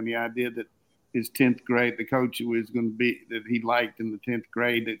didn't have any idea that his 10th grade, the coach who was going to be that he liked in the 10th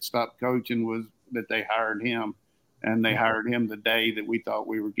grade that stopped coaching was that they hired him. And they hired him the day that we thought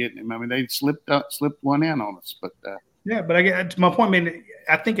we were getting him. I mean, they slipped one in on us. But yeah, but to my point, I mean,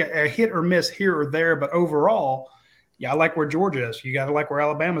 I think a hit or miss here or there, but overall, yeah, I like where Georgia is. You got to like where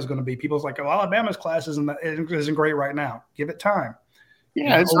Alabama's going to be. People's like, oh, Alabama's class isn't great right now. Give it time.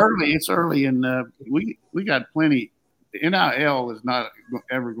 Yeah, it's early. It's early, and we got plenty. The NIL is not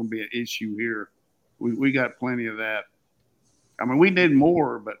ever going to be an issue here. We got plenty of that. I mean, we did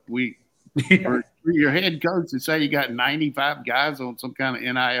more, but we. Yeah. For your head coach to say you got 95 guys on some kind of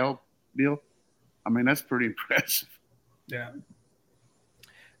NIL deal, I mean, that's pretty impressive. Yeah.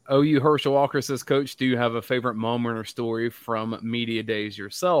 OU Herschel Walker says, Coach, do you have a favorite moment or story from media days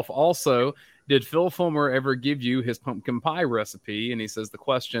yourself? Also, did Phil Fulmer ever give you his pumpkin pie recipe? And he says the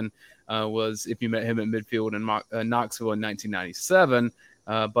question was if you met him at midfield in Knoxville in 1997.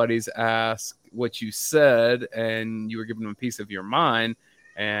 Buddies asked what you said, and you were giving him a piece of your mind.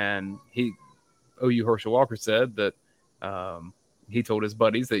 And OU Herschel Walker said that he told his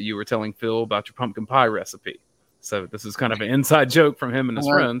buddies that you were telling Phil about your pumpkin pie recipe. So this is kind of an inside joke from him and his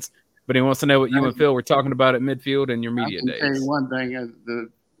friends. But he wants to know what you and Phil were talking about at midfield and your media days. I can tell you one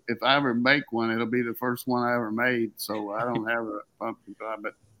thing. If I ever make one, it'll be the first one I ever made. So I don't have a pumpkin pie.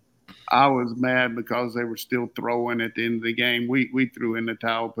 But I was mad because they were still throwing at the end of the game. We threw in the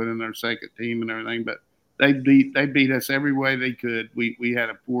towel, put in our second team and everything. But they beat us every way they could. We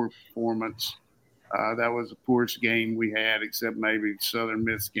had a poor performance. That was the poorest game we had, except maybe Southern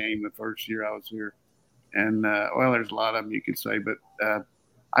Miss game the first year I was here. And, well, there's a lot of them you could say. But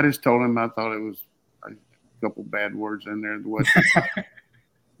I just told him I thought it was a couple bad words in there.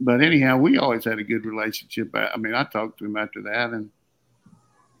 But anyhow, we always had a good relationship. I mean, I talked to him after that. And,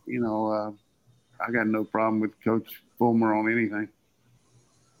 you know, I got no problem with Coach Fulmer on anything.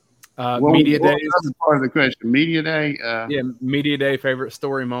 Media days. That's part of the question. Media day. Yeah, media day. Favorite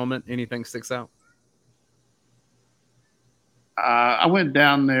story moment. Anything sticks out? I went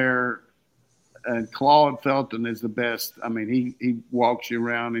down there, and Claude Felton is the best. I mean, he walks you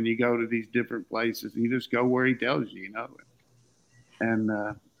around, and you go to these different places, and you just go where he tells you, you know.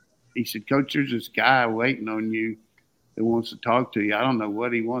 And he said, Coach, there's this guy waiting on you that wants to talk to you. I don't know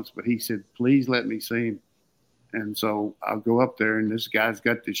what he wants, but he said, please let me see him. And so I'll go up there, and this guy's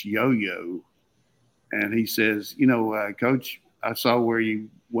got this yo-yo. And he says, you know, Coach, I saw where you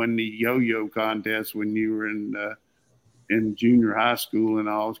won the yo-yo contest when you were in junior high school and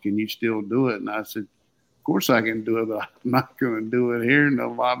all. Can you still do it? And I said, of course I can do it, but I'm not going to do it here in the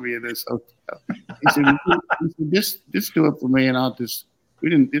lobby of this hotel. He said just do it for me, and I'll just – we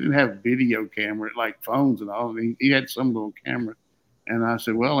didn't have video camera, like phones and all. He had some little camera. And I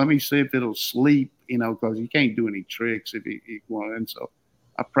said, well, let me see if it'll sleep, you know, because you can't do any tricks if you want. And so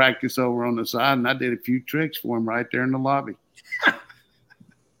I practiced over on the side, and I did a few tricks for him right there in the lobby.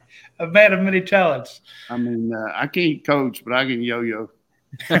 A man of many talents. I mean, I can't coach, but I can yo-yo.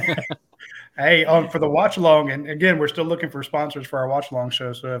 Hey, for the watch along, and again, we're still looking for sponsors for our watch along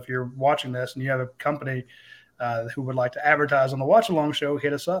show. So if you're watching this and you have a company who would like to advertise on the watch along show,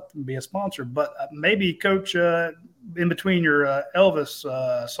 hit us up and be a sponsor. But maybe, Coach, in between your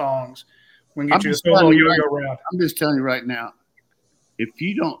Elvis songs, we can get you a solo yo-yo round. I'm just telling you right now, if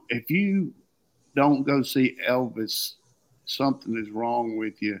you don't go see Elvis, something is wrong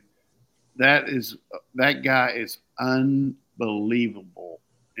with you. That guy is unbelievable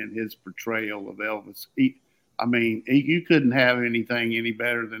in his portrayal of Elvis. You couldn't have anything any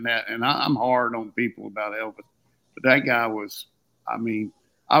better than that. And I'm hard on people about Elvis, but that guy was. I mean,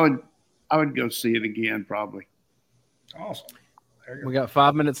 I would go see it again probably. Awesome. We got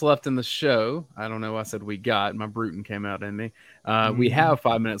 5 minutes left in the show. I don't know. I said we got. My Bruton came out in me. We have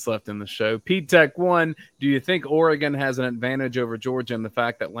 5 minutes left in the show. Pete Tech 1, do you think Oregon has an advantage over Georgia in the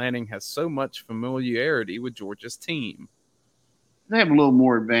fact that Lanning has so much familiarity with Georgia's team? They have a little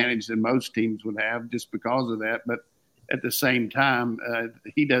more advantage than most teams would have just because of that. But at the same time,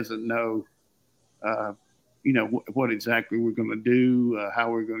 he doesn't know, what exactly we're going to do, how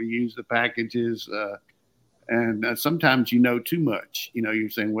we're going to use the packages. And sometimes you know too much. You know, you're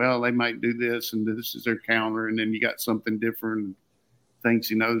saying, well, they might do this, and this is their counter, and then you got something different. Thinks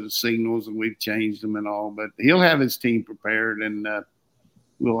he knows the signals, and we've changed them and all. But he'll have his team prepared, and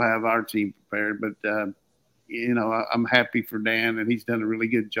we'll have our team prepared. But, I'm happy for Dan, and he's done a really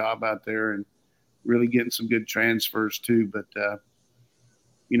good job out there and really getting some good transfers too. But, I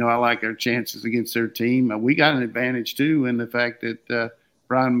like our chances against their team. We got an advantage too in the fact that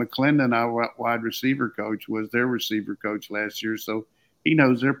Brian McClendon, our wide receiver coach, was their receiver coach last year. So he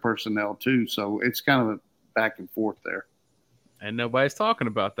knows their personnel too. So it's kind of a back and forth there. And nobody's talking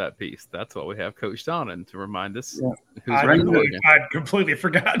about that piece. That's what we have Coach Donnan to remind us. Yeah. I'd completely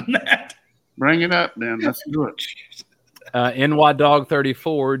forgotten that. Bring it up, then. Let's do it. NY Dog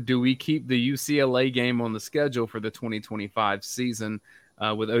 34, do we keep the UCLA game on the schedule for the 2025 season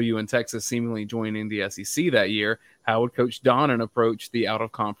with OU and Texas seemingly joining the SEC that year? How would Coach Donnan approach the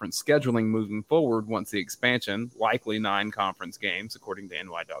out-of-conference scheduling moving forward once the expansion, likely 9 conference games, according to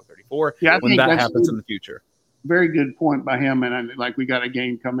NY Dog 34, when that happens in the future? Very good point by him. And we got a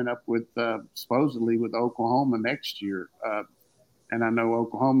game coming up with supposedly with Oklahoma next year. And I know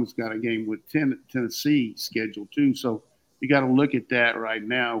Oklahoma's got a game with Tennessee scheduled too. So you got to look at that right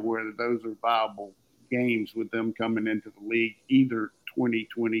now, whether those are viable games with them coming into the league, either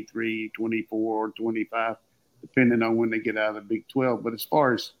 2023, 24, or 25, depending on when they get out of the Big 12. But as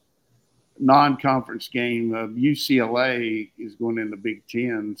far as non-conference game, UCLA is going in the Big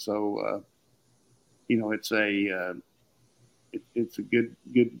 10. So, it's a good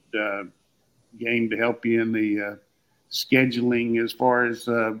game to help you in the scheduling as far as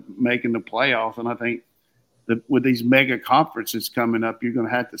making the playoff. And I think that with these mega conferences coming up, you're going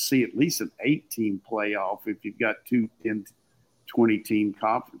to have to see at least an 8-team playoff if you've got 2 20-team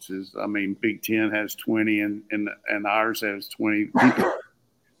conferences. I mean, Big 10 has 20 and ours has 20.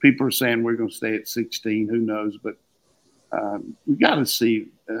 People are saying we're going to stay at 16. Who knows? But we got to see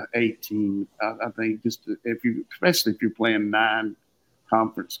 18. I think especially if you're playing 9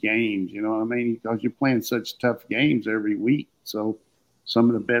 conference games, you know what I mean? Because you're playing such tough games every week. So some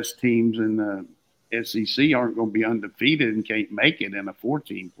of the best teams in the SEC aren't going to be undefeated and can't make it in a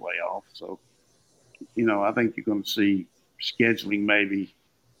 14 playoff. So, I think you're going to see scheduling maybe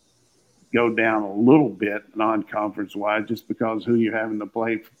go down a little bit non-conference wise just because who you're having to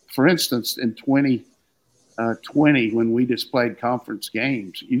play. For instance, in 2020, when we just played conference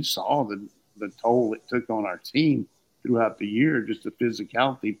games, you saw the toll it took on our team throughout the year, just the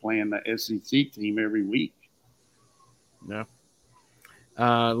physicality playing the SEC team every week. Yeah.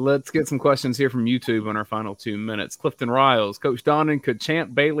 Let's get some questions here from YouTube in our final 2 minutes. Clifton Riles, Coach Donnan, could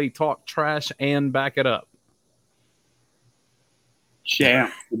Champ Bailey talk trash and back it up?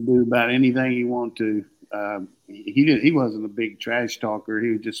 Champ could do about anything he wanted to. He wasn't a big trash talker.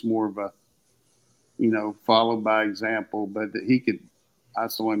 He was just more of a, follow by example. But I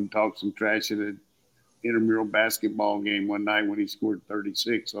saw him talk some trash at an intramural basketball game one night when he scored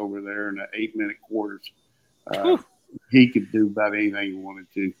 36 over there in the 8-minute quarters. He could do about anything he wanted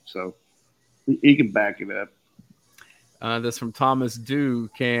to. So he could back it up. This from Thomas Dew.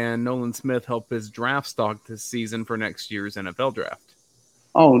 Can Nolan Smith help his draft stock this season for next year's NFL draft?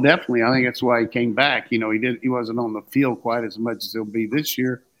 Oh, definitely. I think that's why he came back. He wasn't on the field quite as much as he'll be this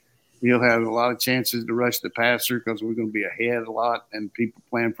year. He'll have a lot of chances to rush the passer because we're going to be ahead a lot and people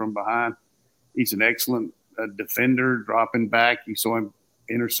playing from behind. He's an excellent defender, dropping back. You saw him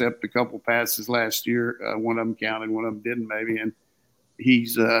intercept a couple passes last year. One of them counted, one of them didn't maybe. And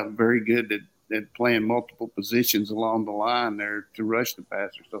he's very good at playing multiple positions along the line there to rush the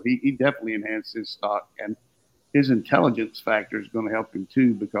passer. So he definitely enhanced his stock. And his intelligence factor is going to help him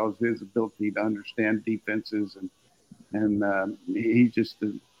too because of his ability to understand defenses. And he's just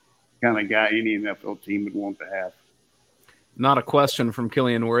the kind of guy any NFL team would want to have. Not a question from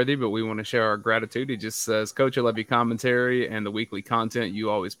Killian Worthy, but we want to share our gratitude. He just says, Coach, I love your commentary and the weekly content you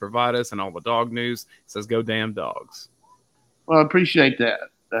always provide us and all the dog news. He says, go damn dogs. Well, I appreciate that.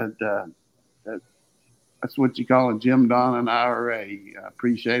 That's what you call a Jim Donnan IRA. I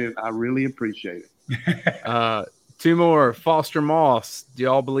appreciate it. I really appreciate it. 2 more. Foster Moss. Do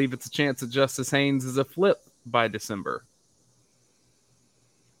y'all believe it's a chance that Justice Haynes is a flip by December?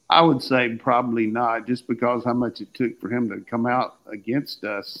 I would say probably not, just because how much it took for him to come out against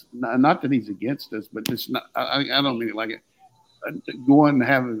us. Not that he's against us, but just not. I don't mean it like it. Going and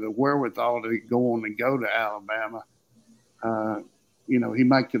having the wherewithal to go on and go to Alabama. He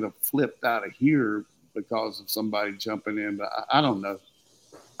might could have flipped out of here because of somebody jumping in, but I don't know.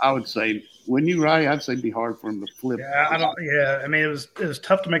 I would say, wouldn't you, Radi? I'd say it'd be hard for him to flip. Yeah, I mean, it was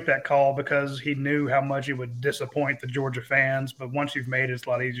tough to make that call because he knew how much he would disappoint the Georgia fans. But once you've made it, it's a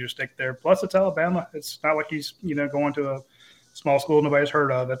lot easier to stick there. Plus, it's Alabama. It's not like he's going to a small school nobody's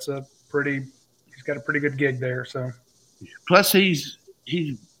heard of. He's got a pretty good gig there. So, plus he's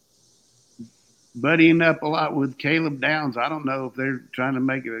buddying up a lot with Caleb Downs. I don't know if they're trying to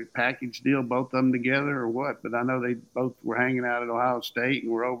make it a package deal, both of them together, or what. But I know they both were hanging out at Ohio State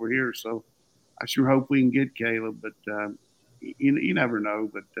and we're over here, so I sure hope we can get Caleb. But you never know.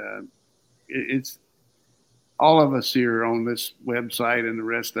 But it's all of us here on this website and the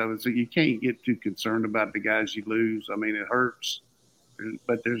rest of it. So you can't get too concerned about the guys you lose. I mean, it hurts,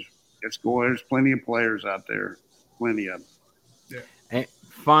 but there's plenty of players out there, plenty of them. Yeah. And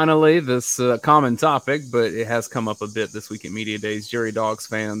finally, this common topic, but it has come up a bit this week at Media Days. Jerry Dogs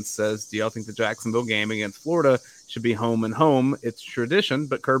fans says, do y'all think the Jacksonville game against Florida should be home and home? It's tradition,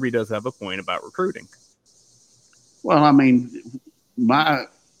 but Kirby does have a point about recruiting. Well, I mean, my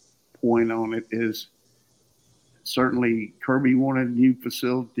point on it is certainly Kirby wanted new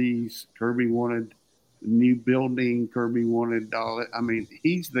facilities. Kirby wanted a new building. Kirby wanted all that. I mean,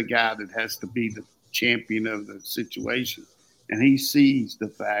 he's the guy that has to be the champion of the situation. And he sees the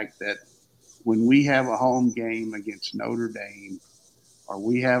fact that when we have a home game against Notre Dame, or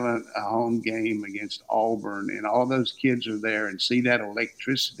we have a home game against Auburn, and all those kids are there and see that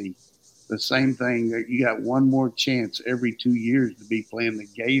electricity, the same thing that you got one more chance every 2 years to be playing the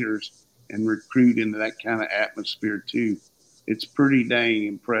Gators and recruit into that kind of atmosphere too. It's pretty dang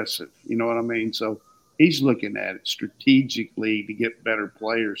impressive. You know what I mean? So he's looking at it strategically to get better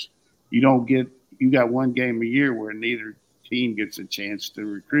players. You got one game a year where neither team gets a chance to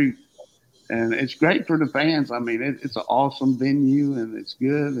recruit. And it's great for the fans. I mean, it's an awesome venue and it's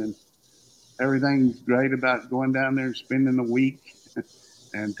good and everything's great about going down there and spending a week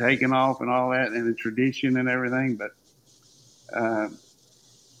and taking off and all that and the tradition and everything. But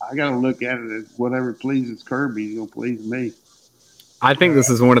I got to look at it as whatever pleases Kirby is going to please me. I think this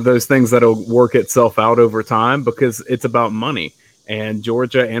is one of those things that'll work itself out over time because it's about money. And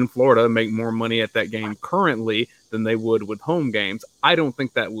Georgia and Florida make more money at that game currently than they would with home games. I don't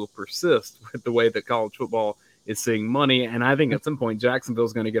think that will persist with the way that college football is seeing money. And I think at some point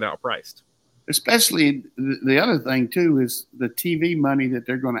Jacksonville's going to get outpriced. Especially the other thing, too, is the TV money that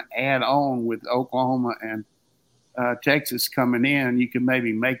they're going to add on with Oklahoma and Texas coming in. You can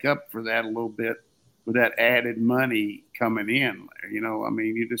maybe make up for that a little bit with that added money coming in. You know, I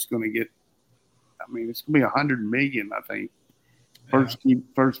mean, you're just going to get – I mean, it's going to be $100 million, I think.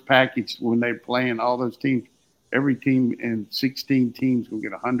 First package when they're playing all those teams. Every team and 16 teams will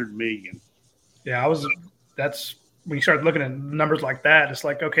get $100 million. Yeah, that's when you start looking at numbers like that, it's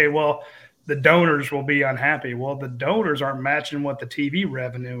like, okay, well, the donors will be unhappy. Well, the donors aren't matching what the TV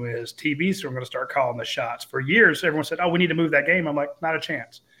revenue is. TVs are going to start calling the shots. For years, everyone said, oh, we need to move that game. I'm like, not a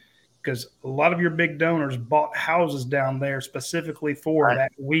chance. Because a lot of your big donors bought houses down there specifically for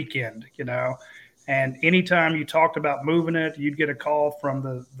that weekend, you know. And anytime you talked about moving it, you'd get a call from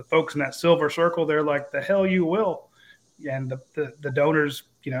the folks in that silver circle. They're like, the hell you will. And the donors,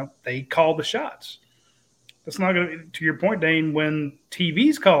 you know, they call the shots. That's not going to your point, Dane, when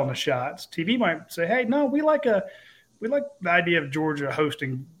TV's calling the shots, TV might say, hey, no, we like the idea of Georgia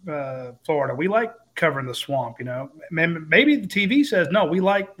hosting Florida. We like covering the swamp, you know. Maybe the TV says, no, we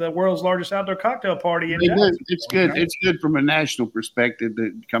like the world's largest outdoor cocktail party. It's good. You know? It's good from a national perspective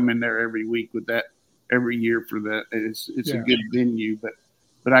to come in there every week with that, every year for that. It's a good venue.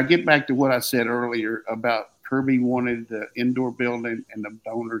 But I get back to what I said earlier about Kirby wanted the indoor building and the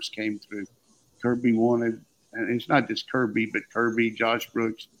donors came through. Kirby wanted, and it's not just Kirby, but Kirby, Josh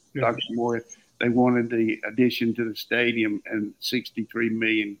Brooks, Dr. Moore, they wanted the addition to the stadium and $63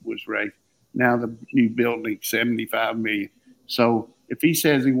 million was raised. Now the new building, $75 million. So if he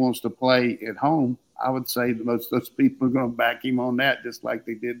says he wants to play at home, I would say those people are going to back him on that, just like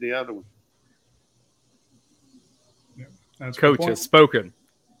they did the other one. Yeah, Coach has spoken.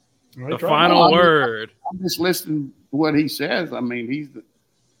 The final word. I'm just listening to what he says. I mean,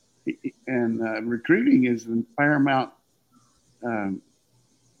 recruiting is the paramount.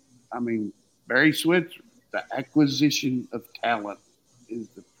 I mean, Barry Switzer, the acquisition of talent is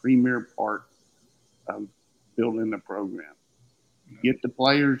the premier part of building the program. You get the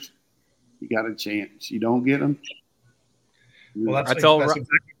players, you got a chance. You don't get them. Well, that's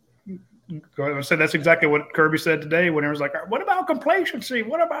exactly what Kirby said today when he was like, what about complacency?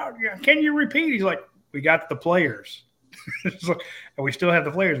 What about, can you repeat? He's like, we got the players. And we still have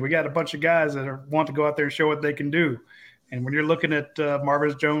the players. We got a bunch of guys that want to go out there and show what they can do. And when you're looking at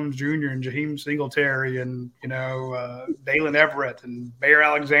Marvis Jones Jr. and Jaheim Singletary and, Dalen Everett and Bayer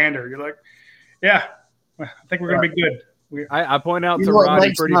Alexander, you're like, yeah, I think we're going to be good. I point out to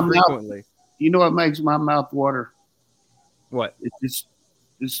Radi pretty frequently. You know what makes my mouth water? What? It's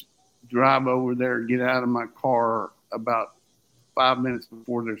just drive over there and get out of my car about 5 minutes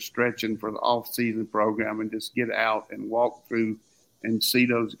before they're stretching for the off-season program and just get out and walk through and see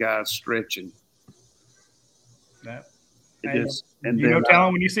those guys stretching. And you know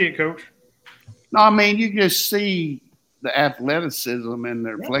talent when you see it, Coach. No, I mean, you just see the athleticism and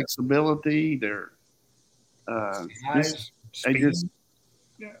their flexibility, their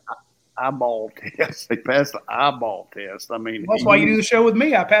eyeball test. They passed the eyeball test. I mean, that's why you do the show with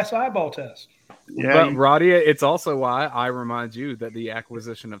me. I passed the eyeball test. Yeah, but Radi, it's also why I remind you that the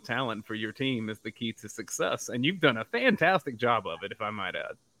acquisition of talent for your team is the key to success, and you've done a fantastic job of it, if I might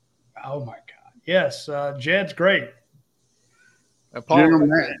add. Oh my God, yes, Jed's great. General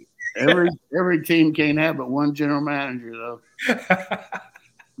manager. Every team can't have but one general manager, though.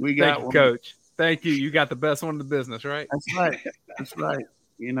 We got Thank you, one. Coach. Thank you. You got the best one in the business, right? That's right. That's right.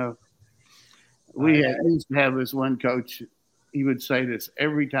 You know, we used to have this one coach. He would say this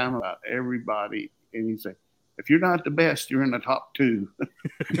every time about everybody, and he'd say, "If you're not the best, you're in the top two."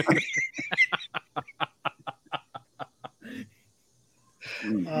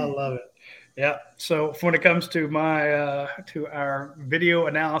 I love it. Yeah. So when it comes to to our video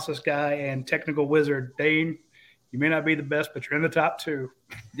analysis guy and technical wizard, Dayne, you may not be the best, but you're in the top two.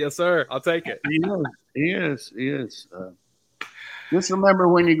 Yes, sir. I'll take it. He is. Just remember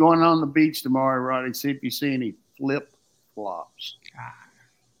when you're going on the beach tomorrow, Roddy, see if you see any flip-flops.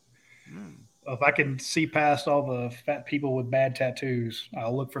 Well, if I can see past all the fat people with bad tattoos,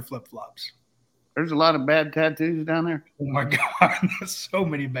 I'll look for flip-flops. There's a lot of bad tattoos down there. Oh, my God. There's so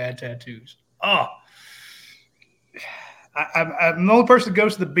many bad tattoos. Oh. I'm the only person that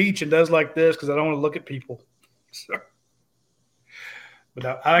goes to the beach and does like this because I don't want to look at people. So.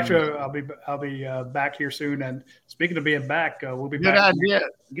 But I'll be back here soon. And speaking of being back, we'll be back.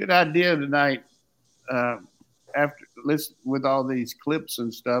 Good idea tonight. With all these clips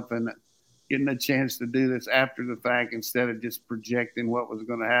and stuff, and getting a chance to do this after the fact instead of just projecting what was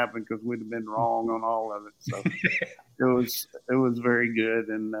going to happen because we'd have been wrong on all of it. So it was very good.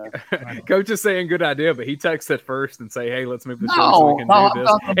 And Coach is saying good idea, but he texted first and say, "Hey, let's move the show so we can do this."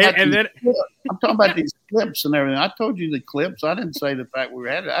 I'm talking about these clips and everything. I told you the clips. I didn't say the fact we were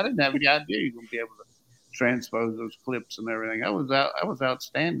at it. I didn't have any idea you were going to be able to transpose those clips and everything. That was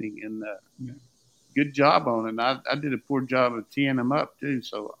outstanding and good job on it. And I did a poor job of teeing them up too,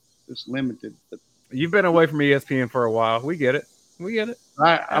 so just limited. But you've been away from ESPN for a while. We get it.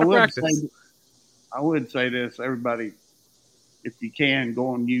 I would say this, everybody, if you can, go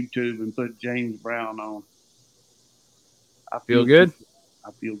on YouTube and put James Brown on. I feel good.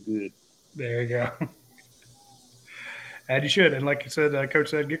 I feel good. There you go. And you should. And like you said, Coach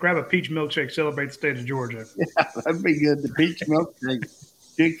said, grab a peach milkshake, celebrate the state of Georgia. Yeah, that'd be good. The peach milkshake.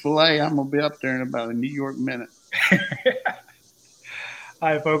 Chick-fil-A, I'm going to be up there in about a New York minute.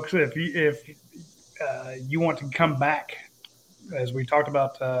 Hi, folks. If you want to come back, as we talked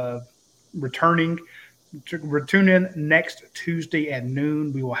about returning, tune in next Tuesday at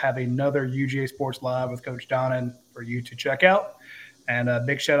noon. We will have another UGA Sports Live with Coach Donnan for you to check out. And a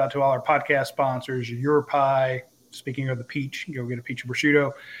big shout out to all our podcast sponsors, Your Pie. Speaking of the peach, go get a peach and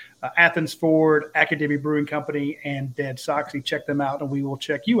prosciutto. Athens Ford, Academy Brewing Company, and Dead Soxy. Check them out, and we will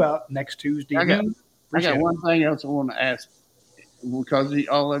check you out next Tuesday. I got one thing else I want to ask, because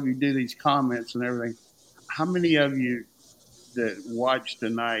all of you do these comments and everything. How many of you that watch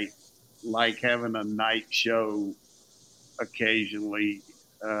tonight like having a night show occasionally?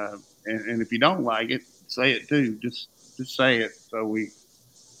 And if you don't like it, say it too. Just say it so we.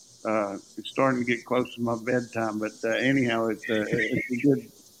 It's starting to get close to my bedtime, but anyhow, it's a good.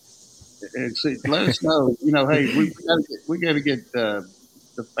 Let us know. Hey, we got to get the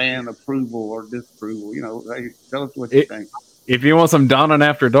fan approval or disapproval. Hey, tell us what you think. If you want some Donnan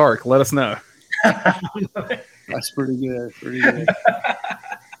After Dark, let us know. That's pretty good. Pretty good.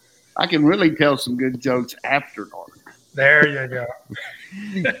 I can really tell some good jokes after dark. There you go.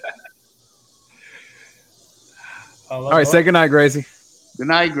 All right, say goodnight, Gracie. Good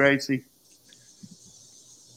night, Gracie.